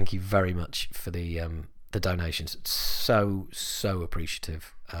listening, thank you very much for the donations. It's so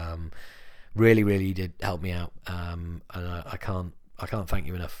appreciative. Really did help me out. And I can't thank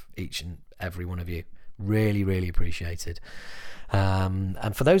you enough, each and every one of you. Really appreciated.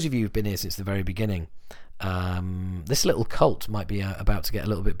 And for those of you who've been here since the very beginning, this little cult might be about to get a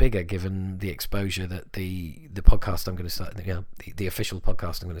little bit bigger, given the exposure that the podcast I'm going to start, the official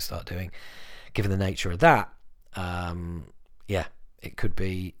podcast I'm going to start doing, given the nature of that. It could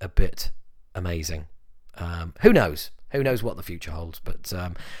be a bit amazing. Who knows what the future holds? But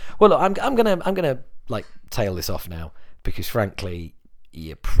well, look, I'm gonna tail this off now, because frankly,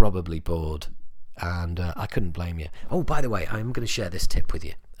 you're probably bored, and I couldn't blame you. Oh, by the way, I'm going to share this tip with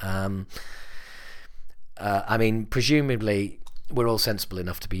you. I mean, presumably we're all sensible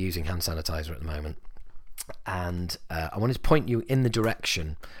enough to be using hand sanitizer at the moment, and I wanted to point you in the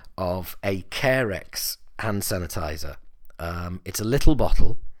direction of a Carex hand sanitizer. It's a little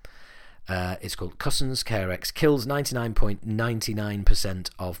bottle. It's called Cussons Carex. Kills 99.99%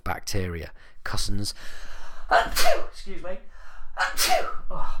 of bacteria. Cussons. Excuse me.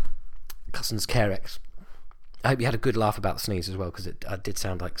 Cussons Carex. I hope you had a good laugh about the sneeze as well, because it did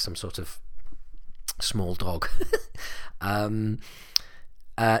sound like some sort of small dog.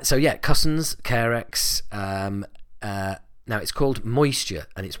 So yeah, Cussons Carex. Now it's called Moisture,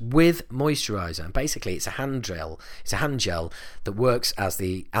 and it's with moisturiser, and basically it's a hand gel. It's a hand gel that works as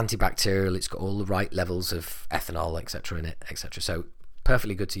the antibacterial. It's got all the right levels of ethanol, etc. in it, etc. So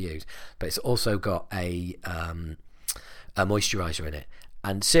perfectly good to use. But it's also got a moisturiser in it.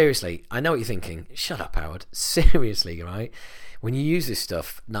 And seriously, I know what you're thinking. Shut up, Howard. Seriously, right? When you use this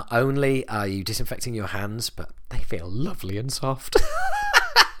stuff, not only are you disinfecting your hands, but they feel lovely and soft.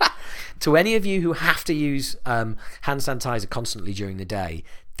 To any of you who have to use hand sanitizer constantly during the day,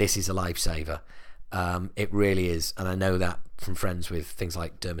 this is a lifesaver. It really is, and I know that from friends with things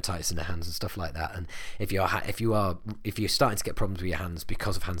like dermatitis in their hands and stuff like that. And if you're starting to get problems with your hands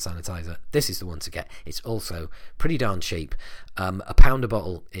because of hand sanitizer, this is the one to get. It's also pretty darn cheap. £1 a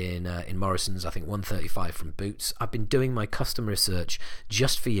bottle in Morrison's, I think $1.35 from Boots. I've been doing my custom research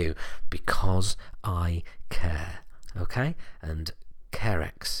just for you because I care. Okay, and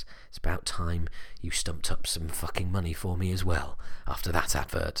Carex. It's about time you stumped up some fucking money for me as well after that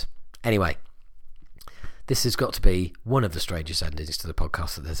advert. Anyway, this has got to be one of the strangest endings to the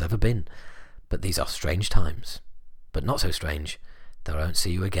podcast that there's ever been. But these are strange times. But not so strange that I won't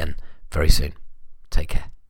see you again very soon. Take care.